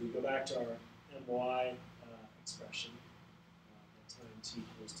 So we go back to our my expression at time t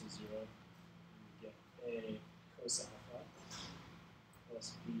equals to 0, and we get a cos alpha plus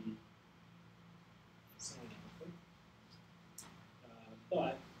b sine alpha.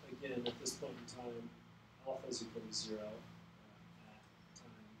 But again, at this point in time, alpha is equal to 0 at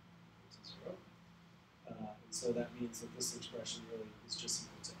time equal to 0. And so that means that this expression really is just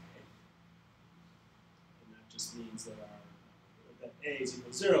equal to a. And that just means that that a is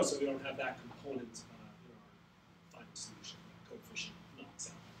equal to 0, so we don't have that component in our final solution. That coefficient knocks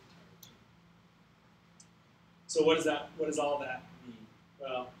out that entire term. So what does all that mean?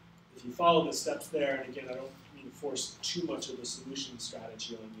 Well, if you follow the steps there, and again, I don't mean to force too much of the solution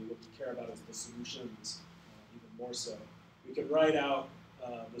strategy on you. What we care about is the solutions even more so. We could write out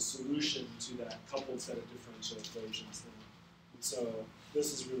the solution to that coupled set of differential equations. And so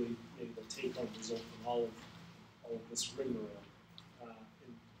this is really maybe the take-home result from all of this rigmarole.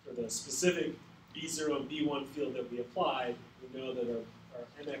 For the specific B0 and B1 field that we applied, we know that our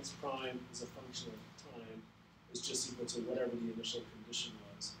mx prime is a function of time is just equal to whatever the initial condition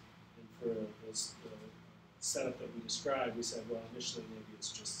was. And for the setup that we described, we said, well, initially maybe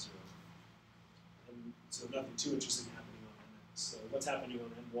it's just 0. And so nothing too interesting happening on mx. So what's happening on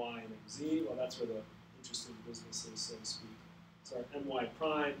my and mz? Well, that's where the interesting business is, so to speak. So our my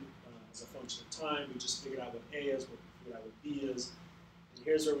prime is a function of time. We just figured out what a is, we figured out what b is. And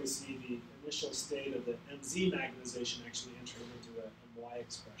here's where we see the initial state of the mz magnetization actually entering into the my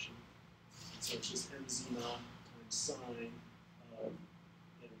expression. And so it's just mz naught times sine of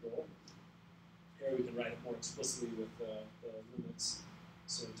integral. Here we can write it more explicitly with the limits.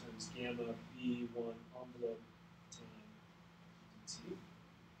 So times gamma b1 envelope time dt.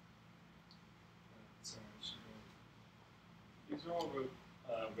 Sorry, I These are all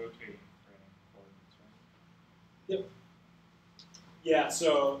rotating frame coordinates, right? Yep. Yeah,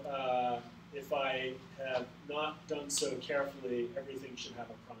 so if I have not done so carefully, everything should have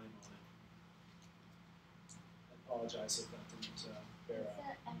a prime on it. I apologize if that didn't bear out. Is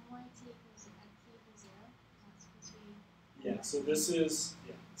that M1 equals T equals 0? That's supposed to be. Yeah, so this is,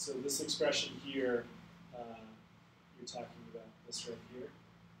 so this expression here, you're talking about this right here.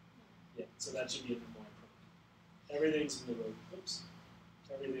 Yeah, so that should be an MY prime. Everything's in the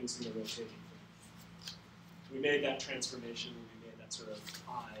everything's in the rotating frame. We made that transformation when we made that sort of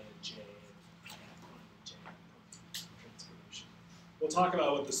I and J and I hat prime and J hat prime transformation. We'll talk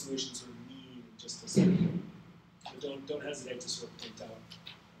about what the solutions sort of mean in just a second. But don't hesitate to sort of point out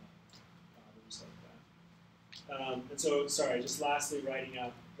problems like that. And so, sorry, just lastly, writing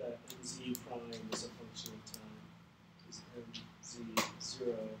out that mz prime is a function of time. Is mz0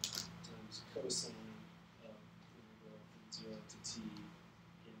 times cosine of the integral from 0 to t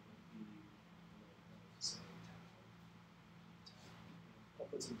gamma b of, say, tau. I'll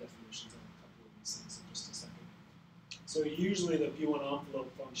put some definitions on a couple of these things in just a second. So usually the B1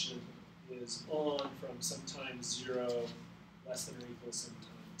 envelope function is on from some time 0 less than or equals some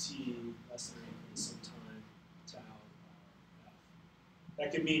time t less than or equals some time tau f.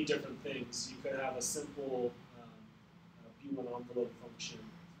 That could mean different things. You could have a simple B1 envelope function,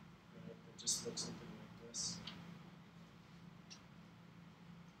 right, that just looks something like this.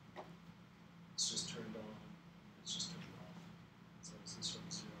 It's just turned on, it's just turned off. So this is from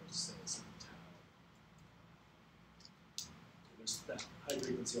 0 to say some tau. And there's that high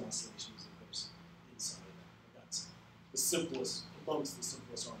frequency oscillations that goes inside that. But that's the simplest, amongst the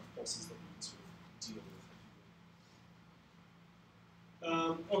simplest RF pulses that we can sort of deal with.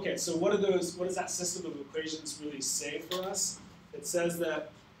 Okay, so what does that system of equations really say for us? It says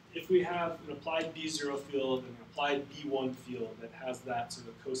that if we have an applied B0 field and an applied B1 field that has that sort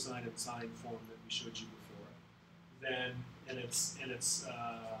of cosine and sine form that we showed you before, then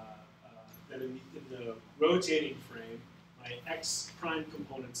then in the rotating frame, my x prime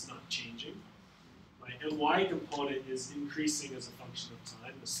component's not changing. My my component is increasing as a function of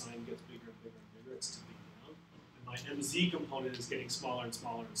time. The sine gets bigger and bigger and bigger. It's tipping down. And my mz component is getting smaller and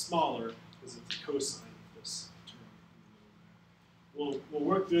smaller and smaller because it's the cosine of this term. We'll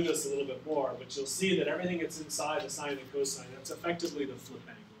work through this a little bit more, but you'll see that everything that's inside the sine and the cosine, that's effectively the flip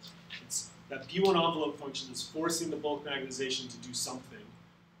angle. It's that B1 envelope function is forcing the bulk magnetization to do something.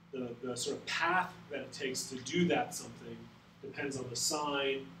 The sort of path that it takes to do that something depends on the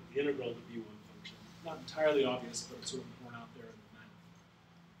sign of the integral of the B1 function. Not entirely obvious, but it's sort of borne out there in the math.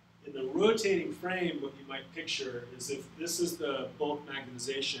 In the rotating frame, what you might picture is if this is the bulk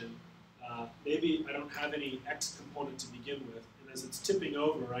magnetization, maybe I don't have any x component to begin with, and as it's tipping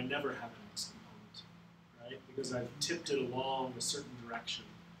over, I never have an x component, right? Because I've tipped it along a certain direction.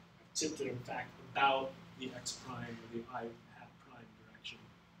 I've tipped it, in fact, about the x prime or the I hat prime direction.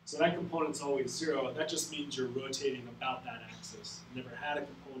 So that component's always 0. That just means you're rotating about that axis. You never had a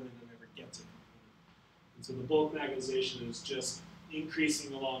component and never gets a component. And so the bulk magnetization is just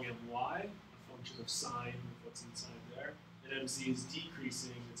increasing along my, a function of sine of what's inside there, and mz is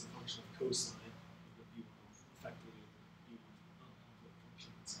decreasing, it's a function of cosine of the B1, effectively the B1 envelope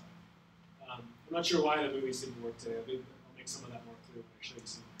function inside. I'm not sure why the movies didn't work today. I'll make some of that more clear when I show you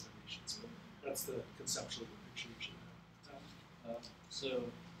some animations, but that's the conceptual picture you should have. So,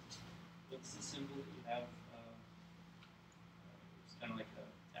 what's the symbol that you have? It's kind of like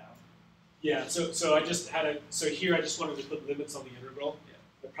a tau. Yeah, so I just had so here I just wanted to put limits on the integral.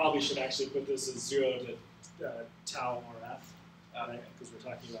 Yeah. I probably should actually put this as 0 to tau RF, right? Because we're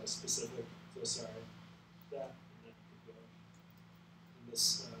talking about a specific, so sorry. That, and that could go. And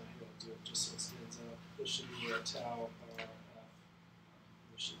this, here I'll do it just so it stands out. This should be a tau RF.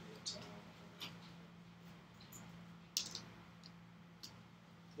 This should be a tau RF. It's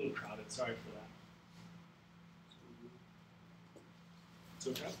a little crowded, sorry for that. It's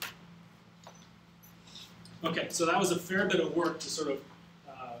okay? Okay, so that was a fair bit of work to sort of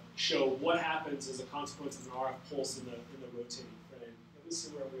show what happens as a consequence of an RF pulse in the rotating frame. Let me see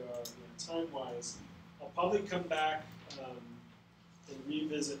where we are time-wise. I'll probably come back and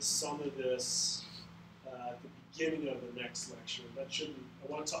revisit some of this at the beginning of the next lecture. That shouldn't.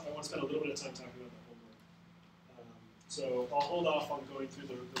 I want to spend a little bit of time talking about the homework. So I'll hold off on going through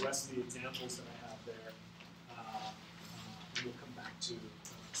the rest of the examples that I have there, and we'll come back to.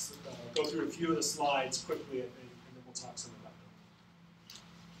 Go through a few of the slides quickly, and then we'll talk some about them.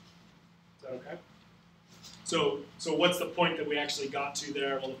 Is that okay? So what's the point that we actually got to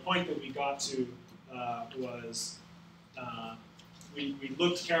there? Well, the point that we got to was we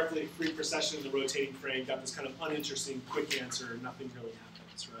looked carefully at free precession in the rotating frame, got this kind of uninteresting quick answer, nothing really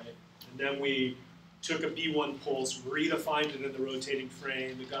happens, right? And then we took a B1 pulse, redefined it in the rotating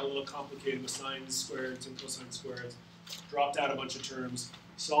frame. It got a little complicated with sines squareds and cosine squareds, dropped out a bunch of terms,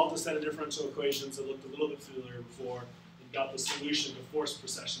 solved a set of differential equations that looked a little bit familiar before, and got the solution to forced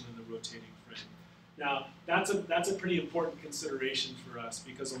precession in the rotating frame. Now, that's a pretty important consideration for us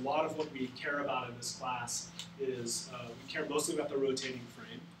because a lot of what we care about in this class is we care mostly about the rotating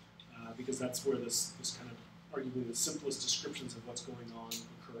frame because that's where this kind of arguably the simplest descriptions of what's going on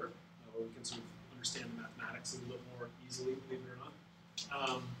occur, where we can sort of understand the mathematics a little bit more easily, believe it or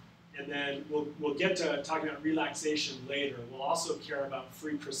not. And then we'll get to talking about relaxation later. We'll also care about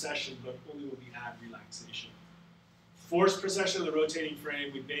free precession, but only when we add relaxation. Forced precession of the rotating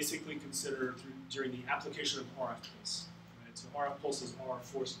frame we basically consider during the application of RF pulse. Right? So RF pulses are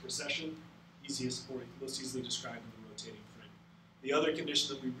forced precession, easiest or most easily described in the rotating frame. The other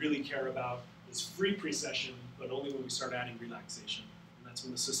condition that we really care about is free precession, but only when we start adding relaxation. And that's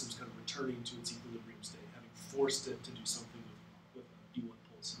when the system's kind of returning to its equilibrium state, having forced it to do something with a B1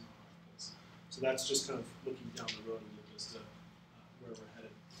 pulse and an RF pulse. So that's just kind of looking down the road a little bit as to where we're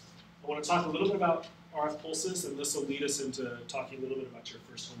headed. I want to talk a little bit about RF pulses, and this will lead us into talking a little bit about your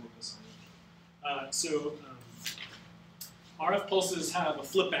first homework assignment. RF pulses have a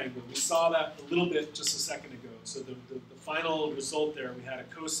flip angle. We saw that a little bit just a second ago. So the final result there, we had a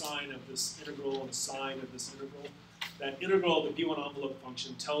cosine of this integral and a sine of this integral. That integral of the B1 envelope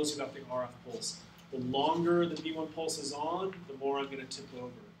function tells you about the RF pulse. The longer the B1 pulse is on, the more I'm going to tip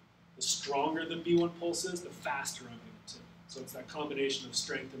over. The stronger the B1 pulse is, the faster I'm going to tip. So it's that combination of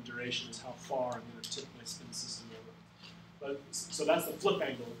strength and duration is how far I'm going to tip my spin system over. So that's the flip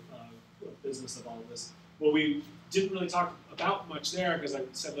angle business of all of this. What we didn't really talk about much there, because I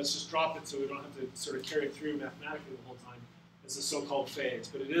said let's just drop it so we don't have to sort of carry it through mathematically the whole time, is the so-called phase.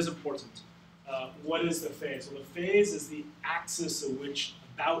 But it is important. What is the phase? Well, the phase is the axis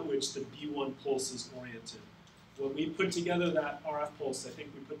about which the B1 pulse is oriented. When we put together that RF pulse, I think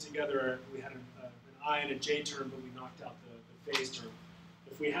we had an I and a J term, but we knocked out the phase term.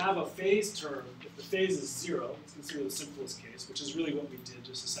 If we have a phase term, if the phase is 0, let's consider the simplest case, which is really what we did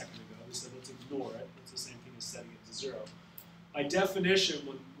just a second ago. We said let's ignore it. It's the same thing as setting it to 0. By definition,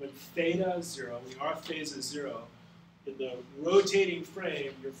 when theta is 0, when the RF phase is 0, in the rotating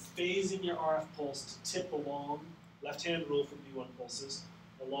frame, you're phasing your RF pulse to tip along, left-hand rule for B1 pulses,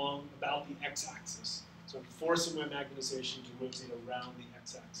 along about the x-axis. So I'm forcing my magnetization to rotate around the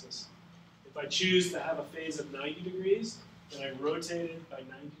x-axis. If I choose to have a phase of 90 degrees, then I rotate it by 90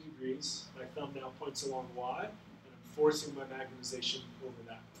 degrees. My thumb now points along y, and I'm forcing my magnetization over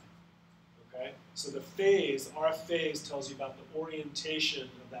that way. Okay? So the phase, RF phase, tells you about the orientation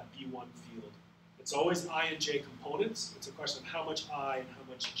of that B1 field. It's always I and J components. It's a question of how much I and how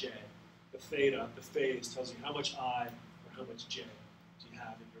much J. The theta, the phase, tells you how much I or how much J do you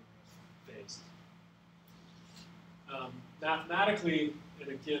have in your phase. Mathematically, and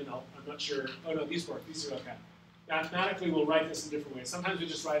again, I'm not sure, oh no, these work, these are okay. Mathematically, we'll write this in different ways. Sometimes we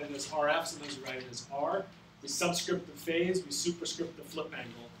just write it as RF, sometimes we write it as R. We subscript the phase, we superscript the flip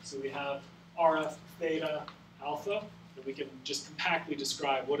angle. So we have RF theta alpha, and we can just compactly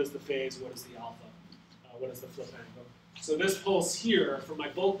describe what is the phase, what is the alpha, what is the flip angle. So this pulse here, for my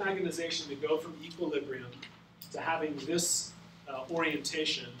bulk magnetization to go from equilibrium to having this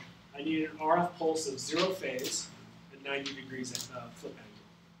orientation, I need an RF pulse of 0 phase and 90 degrees flip angle.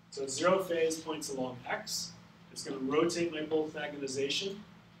 So 0 phase points along x. It's going to rotate my bulk magnetization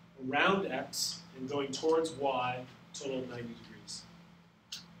around x and going towards y, total of 90 degrees.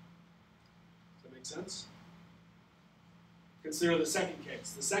 Does that make sense? Consider the second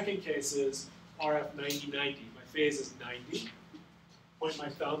case. The second case is RF 90-90. My phase is 90. Point my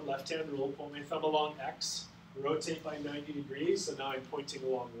thumb, left-hand rule, point my thumb along x, rotate by 90 degrees, so now I'm pointing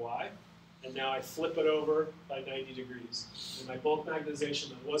along y. And now I flip it over by 90 degrees. And my bulk magnetization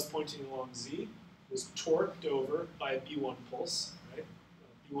that was pointing along z was torqued over by a B1 pulse. Right?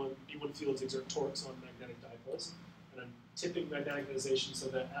 B1 fields exert torques on magnetic dipoles. And I'm tipping my magnetization so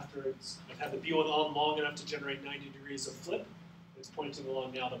that after I've had the B1 on long enough to generate 90 degrees of flip, it's pointing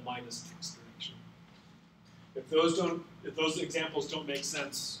along now the minus x direction. If those examples don't make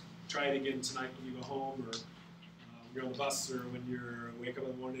sense, try it again tonight when you go home, or you're on the bus, or when you wake up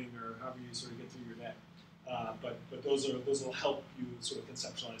in the morning, or however you sort of get through your day. But those will help you sort of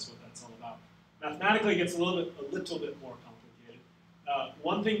conceptualize what that's all about. Mathematically, it gets a little bit more complicated.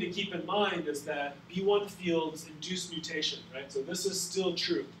 One thing to keep in mind is that B1 fields induce mutation, right? So this is still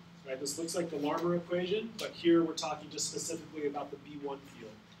true, right? This looks like the Larmor equation, but here we're talking just specifically about the B1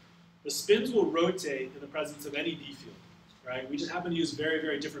 field. The spins will rotate in the presence of any B field. right? We just happen to use very,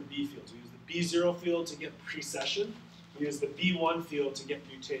 very different B fields. We use the B0 field to get precession. We use the B1 field to get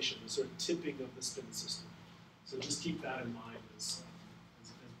mutation, the sort of tipping of the spin system. So just keep that in mind as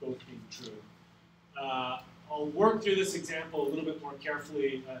both being true. I'll work through this example a little bit more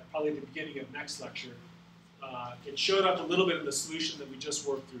carefully, probably at the beginning of next lecture. It showed up a little bit in the solution that we just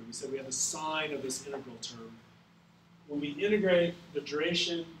worked through. We said we have the sign of this integral term. When we integrate the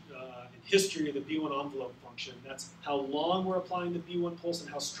duration and history of the B1 envelope function, that's how long we're applying the B1 pulse and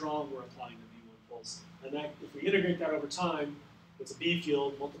how strong we're applying the B1 pulse. And that, if we integrate that over time, it's a B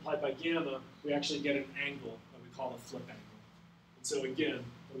field multiplied by gamma, we actually get an angle that we call a flip angle. And so again,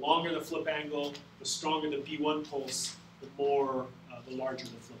 the longer the flip angle, the stronger the B1 pulse, the larger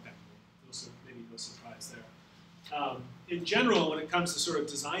the flip angle. Maybe no surprise there. In general, when it comes to sort of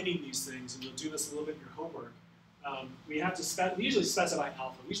designing these things, and you'll do this a little bit in your homework, we usually specify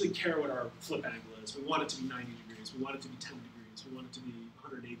alpha. We usually care what our flip angle is. We want it to be 90 degrees. We want it to be 10 degrees. We want it to be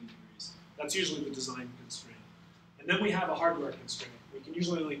 180 degrees. That's usually the design constraint. And then we have a hardware constraint. We can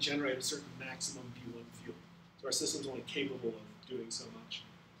usually only generate a certain maximum B1 field. So our system's only capable of doing so much.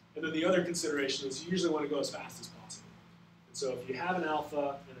 And then the other consideration is you usually want to go as fast as possible. And so if you have an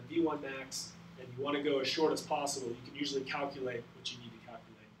alpha and a B1 max, and you want to go as short as possible, you can usually calculate what you need to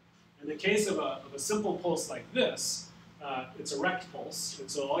calculate. In the case of a simple pulse like this, it's a rect pulse, and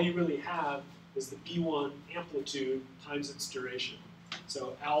so all you really have is the B1 amplitude times its duration.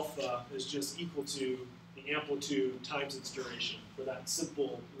 So alpha is just equal to the amplitude times its duration for that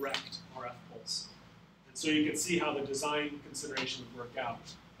simple rect RF pulse. And so you can see how the design consideration would work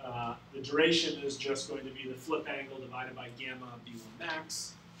out. The duration is just going to be the flip angle divided by gamma B1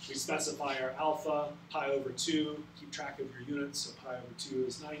 max. We specify our alpha, pi over 2, keep track of your units, so pi over 2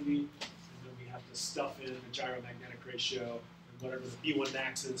 is 90, and then we have to stuff in the gyromagnetic ratio and whatever the B1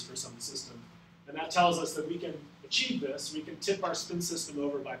 max is for some system. And that tells us that we can achieve this. We can tip our spin system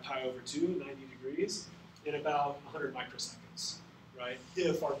over by pi over 2, 90 degrees, in about 100 microseconds, right?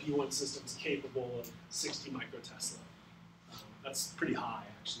 If our B1 system is capable of 60 microtesla. That's pretty high,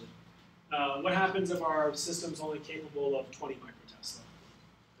 actually. What happens if our system's only capable of 20 microtesla?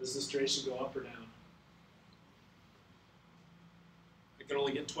 Does this duration go up or down? I can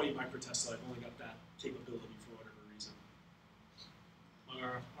only get 20 microtesla. I've only got that capability for whatever reason.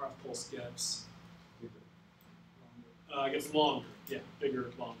 Our RF pulse gets longer. Yeah,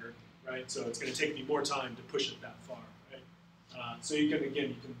 bigger, longer, right? So it's going to take me more time to push it that far, right? So you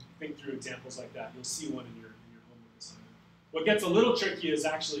can think through examples like that. You'll see one in your homework assignment. What gets a little tricky is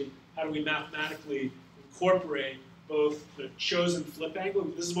actually how do we mathematically incorporate both the chosen flip angle.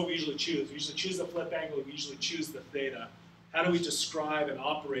 This is what we usually choose. We usually choose the flip angle. We usually choose the theta. How do we describe an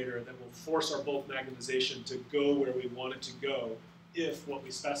operator that will force our bulk magnetization to go where we want it to go if what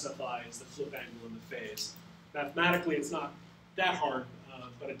we specify is the flip angle in the phase? Mathematically, it's not that hard,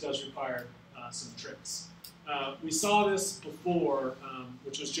 but it does require some tricks. We saw this before,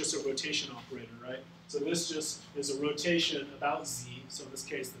 which was just a rotation operator, right? So this just is a rotation about z. So in this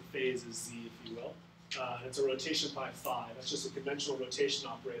case, the phase is z, if you will. It's a rotation by 5. That's just a conventional rotation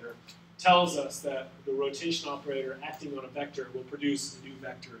operator. Tells us that the rotation operator acting on a vector will produce a new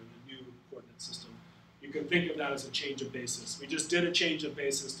vector in the new coordinate system. You can think of that as a change of basis. We just did a change of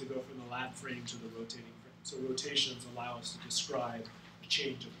basis to go from the lab frame to the rotating frame. So rotations allow us to describe a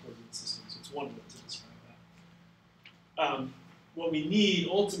change of coordinate systems. It's one way to describe that. What we need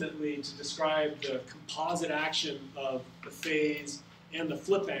ultimately to describe the composite action of the phase and the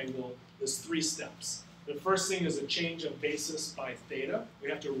flip angle is 3 steps. The first thing is a change of basis by theta. We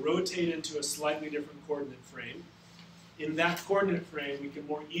have to rotate into a slightly different coordinate frame. In that coordinate frame, we can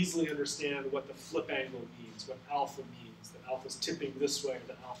more easily understand what the flip angle means, what alpha means, that alpha's tipping this way,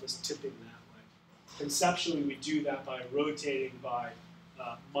 that alpha's tipping that way. Conceptually, we do that by rotating by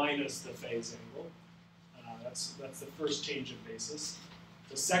minus the phase angle. That's the first change of basis.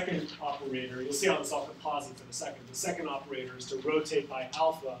 The second operator, you'll see how this all composites in a second. The second operator is to rotate by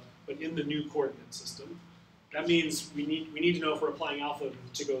alpha, but in the new coordinate system. That means we need to know if we're applying alpha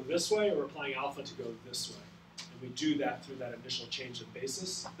to go this way or we're applying alpha to go this way. And we do that through that initial change of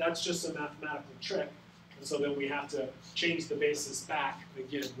basis. That's just a mathematical trick. And so then we have to change the basis back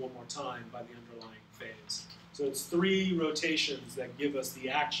again one more time by the underlying phase. So it's 3 rotations that give us the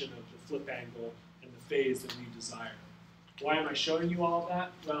action of the flip angle and the phase that we desire. Why am I showing you all of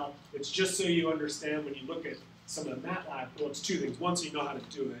that? Well, it's just so you understand when you look at some of the MATLAB, well, it's 2 things. 1, so you know how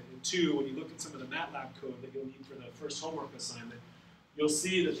to do it. And 2, when you look at some of the MATLAB code that you'll need for the first homework assignment, you'll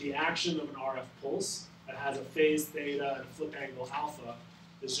see that the action of an RF pulse that has a phase theta and a flip angle alpha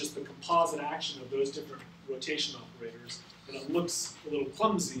is just the composite action of those different rotation operators. And it looks a little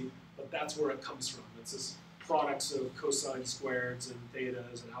clumsy, but that's where it comes from. It's this products of cosine squareds and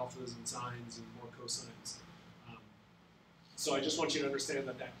thetas and alphas and sines and more cosines. So I just want you to understand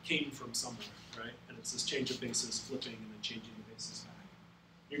that that came from somewhere, right? And it's this change of basis flipping and then changing the basis back.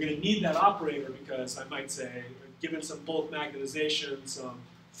 You're going to need that operator because I might say, given some bulk magnetization, some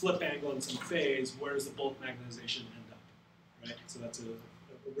flip angle, and some phase, where does the bulk magnetization end up, right? So that's a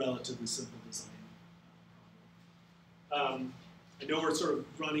relatively simple design problem. I know we're sort of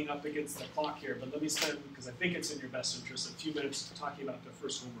running up against the clock here, but let me spend, because I think it's in your best interest, a few minutes talking about the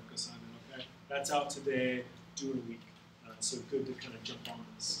first homework assignment, okay? That's out today, due in a week. So good to kind of jump on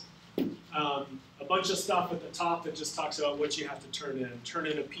this. A bunch of stuff at the top that just talks about what you have to turn in. Turn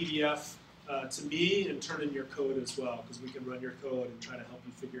in a PDF to me and turn in your code as well, because we can run your code and try to help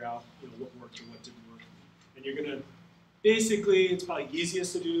you figure out what worked or what didn't work. And you're going to, basically, it's probably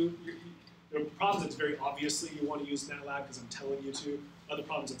easiest to do. There are problems it's very obviously you want to use MATLAB because I'm telling you to. Other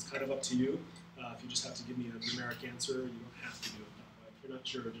problems it's kind of up to you. If you just have to give me a numeric answer, you don't have to do it that way. If you're not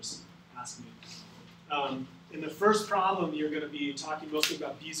sure, just ask me. In the first problem, you're going to be talking mostly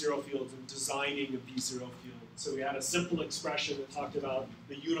about B0 fields and designing a B0 field. So we had a simple expression that talked about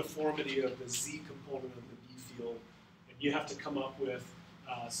the uniformity of the Z component of the B field. And you have to come up with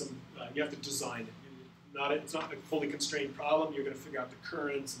you have to design it. It's not a fully constrained problem. You're going to figure out the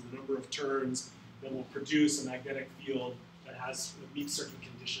currents and the number of turns that will produce a magnetic field that meets certain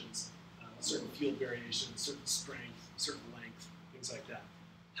conditions, certain field variation, certain strength, certain length, things like that.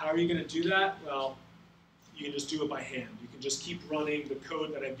 How are you going to do that? Well, you can just do it by hand. You can just keep running the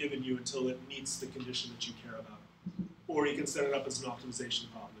code that I've given you until it meets the condition that you care about. Or you can set it up as an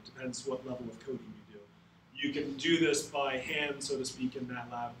optimization problem. It depends what level of coding you do. You can do this by hand, so to speak, in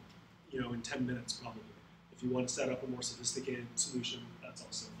MATLAB, in 10 minutes probably. If you want to set up a more sophisticated solution, that's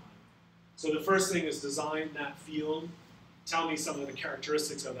also fine. So the first thing is design that field. Tell me some of the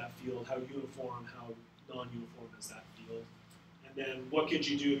characteristics of that field, how uniform, how non-uniform is that field. And then what could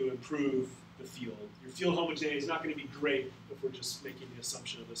you do to improve the field? Your field homogeneity is not going to be great if we're just making the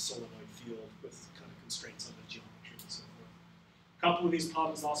assumption of a solenoid field with kind of constraints on the geometry and so forth. A couple of these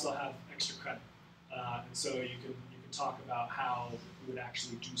problems also have extra credit. And so you can talk about how you would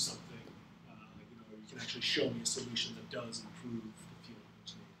actually do something. You can actually show me a solution that does improve the field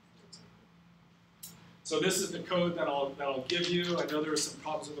homogeneity, for example. So this is the code that I'll give you. I know there were some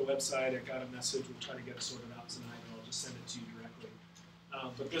problems with the website. I got a message. We'll try to get it sorted out tonight, and I'll just send it to you directly.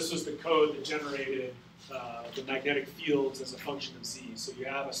 But this was the code that generated the magnetic fields as a function of Z. So you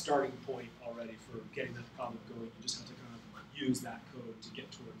have a starting point already for getting that problem going. You just have to kind of use that code to get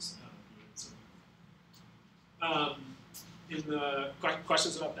towards the answer. In the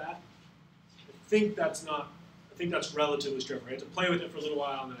questions about that? I think that's relatively straightforward. I have to play with it for a little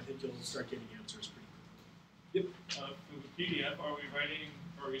while, and then I think you'll start getting answers pretty quickly. Yep. For the PDF,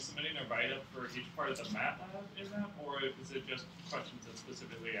 are we submitting a write-up for each part of the MATLAB in that, or is it just questions that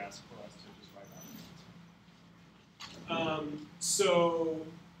specifically ask for us to just write out? So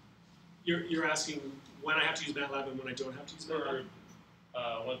you're asking when I have to use MATLAB and when I don't have to use MATLAB?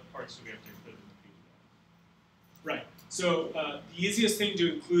 Or what parts do we have to include in the PDF? Right. So the easiest thing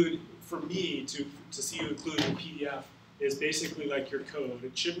to include for me to see you include in PDF is basically like your code.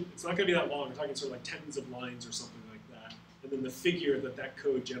 It's not going to be that long. We're talking sort of like tens of lines or something like that, and then the figure that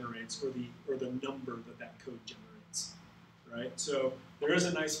code generates, or the number that code generates, right? So there is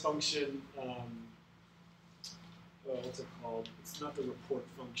a nice function. What's it called? It's not the report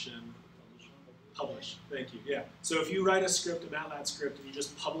function. Publish. Thank you. Yeah. So if you write a script, a MATLAB script, and you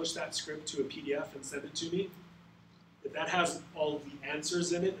just publish that script to a PDF and send it to me, if that has all of the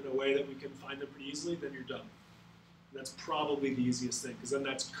answers in it in a way that we can find them pretty easily, then you're done. And that's probably the easiest thing, because then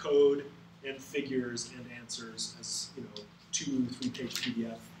that's code and figures and answers as 2-3 page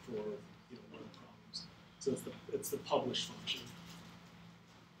PDF for one of the problems. So it's the publish function.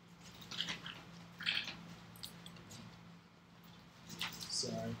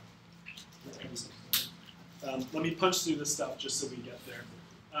 Sorry. Let me punch through this stuff just so we get there.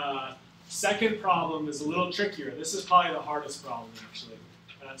 Second problem is a little trickier. This is probably the hardest problem, actually.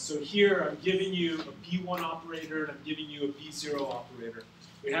 So here I'm giving you a B1 operator and I'm giving you a B0 operator.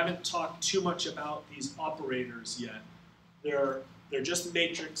 We haven't talked too much about these operators yet. They're just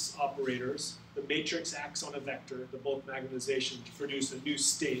matrix operators. The matrix acts on a vector, the bulk magnetization, to produce a new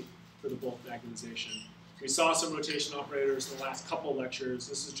state for the bulk magnetization. We saw some rotation operators in the last couple lectures.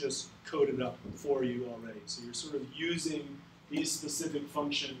 This is just coded up for you already. So you're sort of using these specific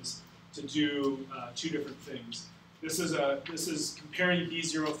functions to do two different things. This is comparing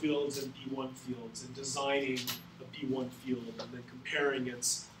B0 fields and B1 fields and designing a B1 field and then comparing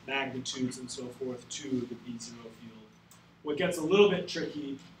its magnitudes and so forth to the B0 field. What gets a little bit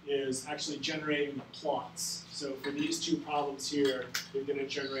tricky is actually generating the plots. So for these two problems here, you're going to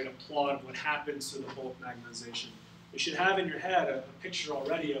generate a plot of what happens to the bulk magnetization. You should have in your head a picture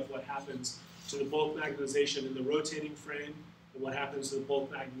already of what happens to the bulk magnetization in the rotating frame and what happens to the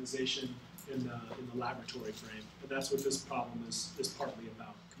bulk magnetization in the laboratory frame. And that's what this problem is partly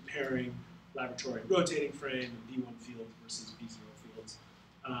about, comparing laboratory rotating frame and B1 field versus B0 fields.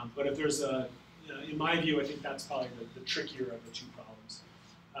 But if there's in my view, I think that's probably the trickier of the two problems.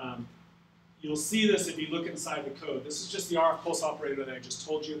 You'll see this if you look inside the code. This is just the RF pulse operator that I just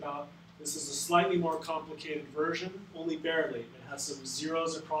told you about. This is a slightly more complicated version, only barely. It has some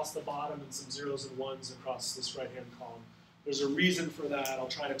zeros across the bottom and some zeros and ones across this right-hand column. There's a reason for that. I'll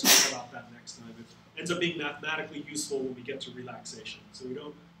try to talk about that next time. It ends up being mathematically useful when we get to relaxation. So we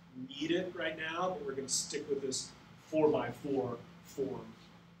don't need it right now, but we're going to stick with this 4x4 form.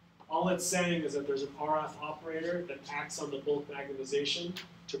 All it's saying is that there's an RF operator that acts on the bulk magnetization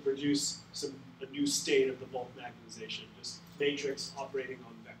to produce a new state of the bulk magnetization, just matrix operating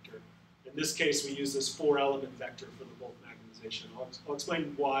on vector. In this case, we use this 4-element vector for the bulk magnetization. I'll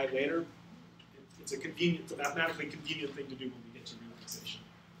explain why later. It's a mathematically convenient thing to do when we get to relaxation.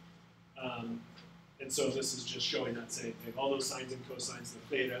 And so this is just showing that same thing. All those sines and cosines, the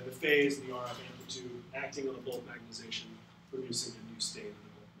theta, the phase, and the RF amplitude acting on the bulk magnetization, producing a new state of the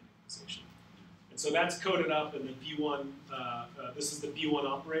bulk magnetization. And so that's coded up in the B1, this is the B1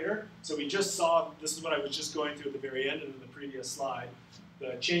 operator. So we just saw, this is what I was just going through at the very end and in the previous slide,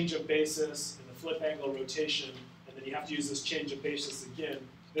 the change of basis and the flip angle rotation, and then you have to use this change of basis again.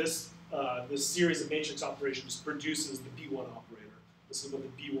 This series of matrix operations produces the B1 operator. This is what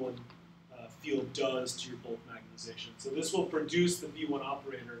the B1 field does to your bulk magnetization. So this will produce the B1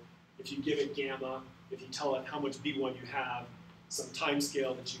 operator if you give it gamma, if you tell it how much B1 you have, some time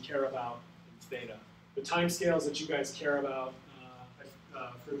scale that you care about, and theta. The time scales that you guys care about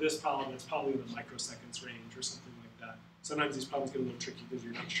for this problem, it's probably in the microseconds range or something like that. Sometimes these problems get a little tricky because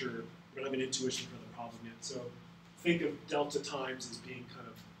you're not sure, you don't have an intuition for the problem yet. So think of delta times as being kind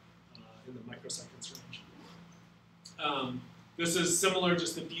of in the microseconds range. This is similar,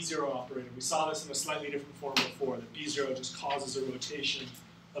 just the B0 operator. We saw this in a slightly different form before. The B0 just causes a rotation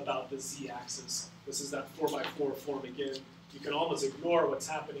about the z-axis. This is that 4x4 form again. You can almost ignore what's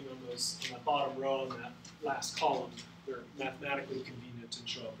happening on that bottom row and that last column. They're mathematically convenient and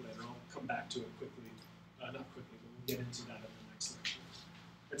show up later. I'll come back to it quickly. Not quickly, but we'll get into that in the next lecture.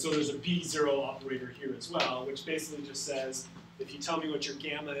 And so there's a B0 operator here as well, which basically just says, if you tell me what your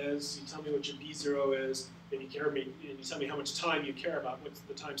gamma is, you tell me what your B0 is, and you tell me how much time you care about, what's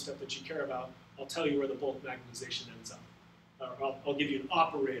the time step that you care about, I'll tell you where the bulk magnetization ends up. I'll give you an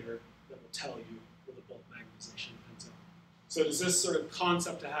operator that will tell you where the bulk magnetization ends up. So does this sort of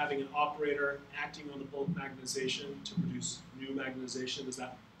concept of having an operator acting on the bulk magnetization to produce new magnetization, does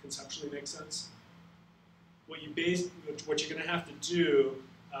that conceptually make sense? What you're going to have to do,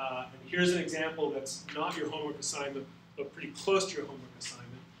 and here's an example that's not your homework assignment, but pretty close to your homework assignment,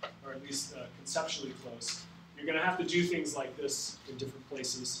 or at least conceptually close. You're going to have to do things like this in different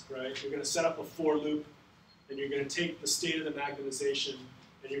places, right? You're going to set up a for loop, and you're going to take the state of the magnetization,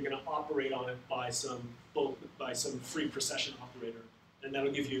 and you're going to operate on it by some free precession operator, and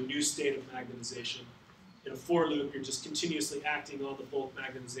that'll give you a new state of magnetization. In a for loop, you're just continuously acting on the bulk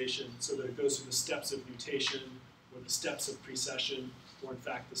magnetization so that it goes through the steps of mutation, or the steps of precession, or in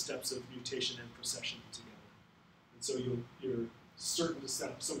fact the steps of mutation and precession together. And so you're certain to set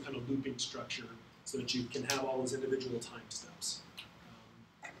up some kind of looping structure so that you can have all those individual time steps.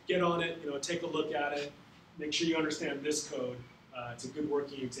 Get on it, take a look at it, make sure you understand this code. It's a good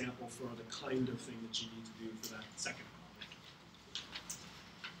working example for the kind of thing that you need to do for that second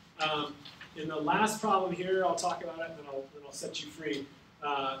problem. In the last problem here, I'll talk about it and then I'll set you free.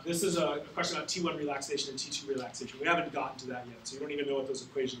 This is a question about T1 relaxation and T2 relaxation. We haven't gotten to that yet, so you don't even know what those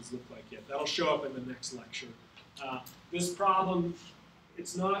equations look like yet. That'll show up in the next lecture. This problem,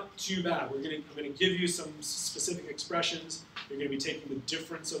 it's not too bad. I'm going to give you some specific expressions. You're going to be taking the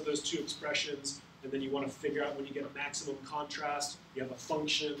difference of those two expressions, and then you want to figure out when you get a maximum contrast. You have a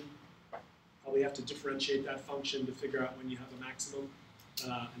function. Probably have to differentiate that function to figure out when you have a maximum,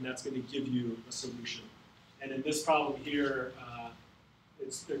 and that's going to give you a solution. And in this problem here,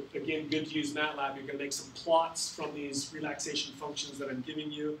 it's, again, good to use MATLAB. You're going to make some plots from these relaxation functions that I'm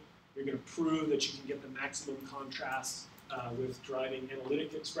giving you. You're going to prove that you can get the maximum contrast with deriving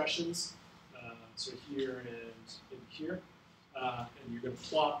analytic expressions, so here and here. And you're going to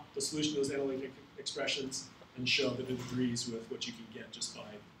plot the solution to those analytic expressions and show that it agrees with what you can get just by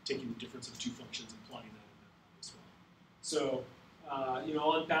taking the difference of two functions and plotting that in MATLAB as well. So,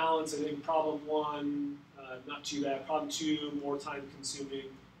 on balance, I think problem one, not too bad. Problem two, more time consuming.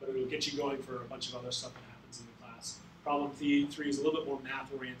 but it'll get you going for a bunch of other stuff that happens in the class. Problem 3 is a little bit more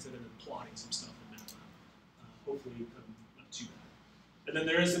math-oriented and then plotting some stuff in MATLAB. Hopefully not too bad. And then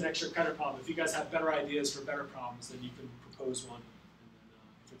there is an extra credit problem. If you guys have better ideas for better problems, then you can propose one.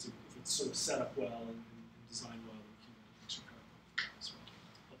 And then if it's sort of set up well and designed well, then you can get an extra credit problem for that as well.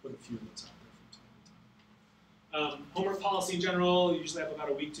 I'll put a few of those out there from time to time. Homework policy in general, you usually have about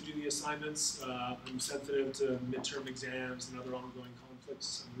a week to do the assignments. I'm sensitive to midterm exams and other ongoing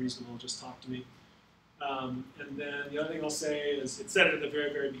conflicts. Unreasonable, just talk to me. And then the other thing I'll say is, it said it at the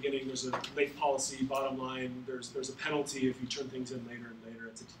very, very beginning, there's a late policy, bottom line, there's a penalty if you turn things in later and later.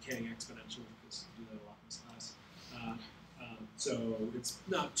 It's a decaying exponential because we do that a lot in this class. So it's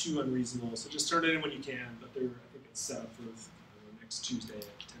not too unreasonable. So just turn it in when you can, but I think it's set up for next Tuesday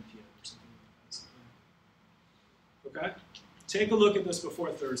at 10 p.m. or something like that. Okay? Take a look at this before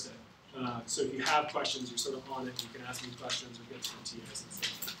Thursday. So if you have questions, you're sort of on it, you can ask me questions or get some TAs and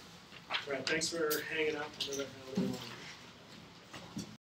stuff. All right, thanks for hanging out. I know that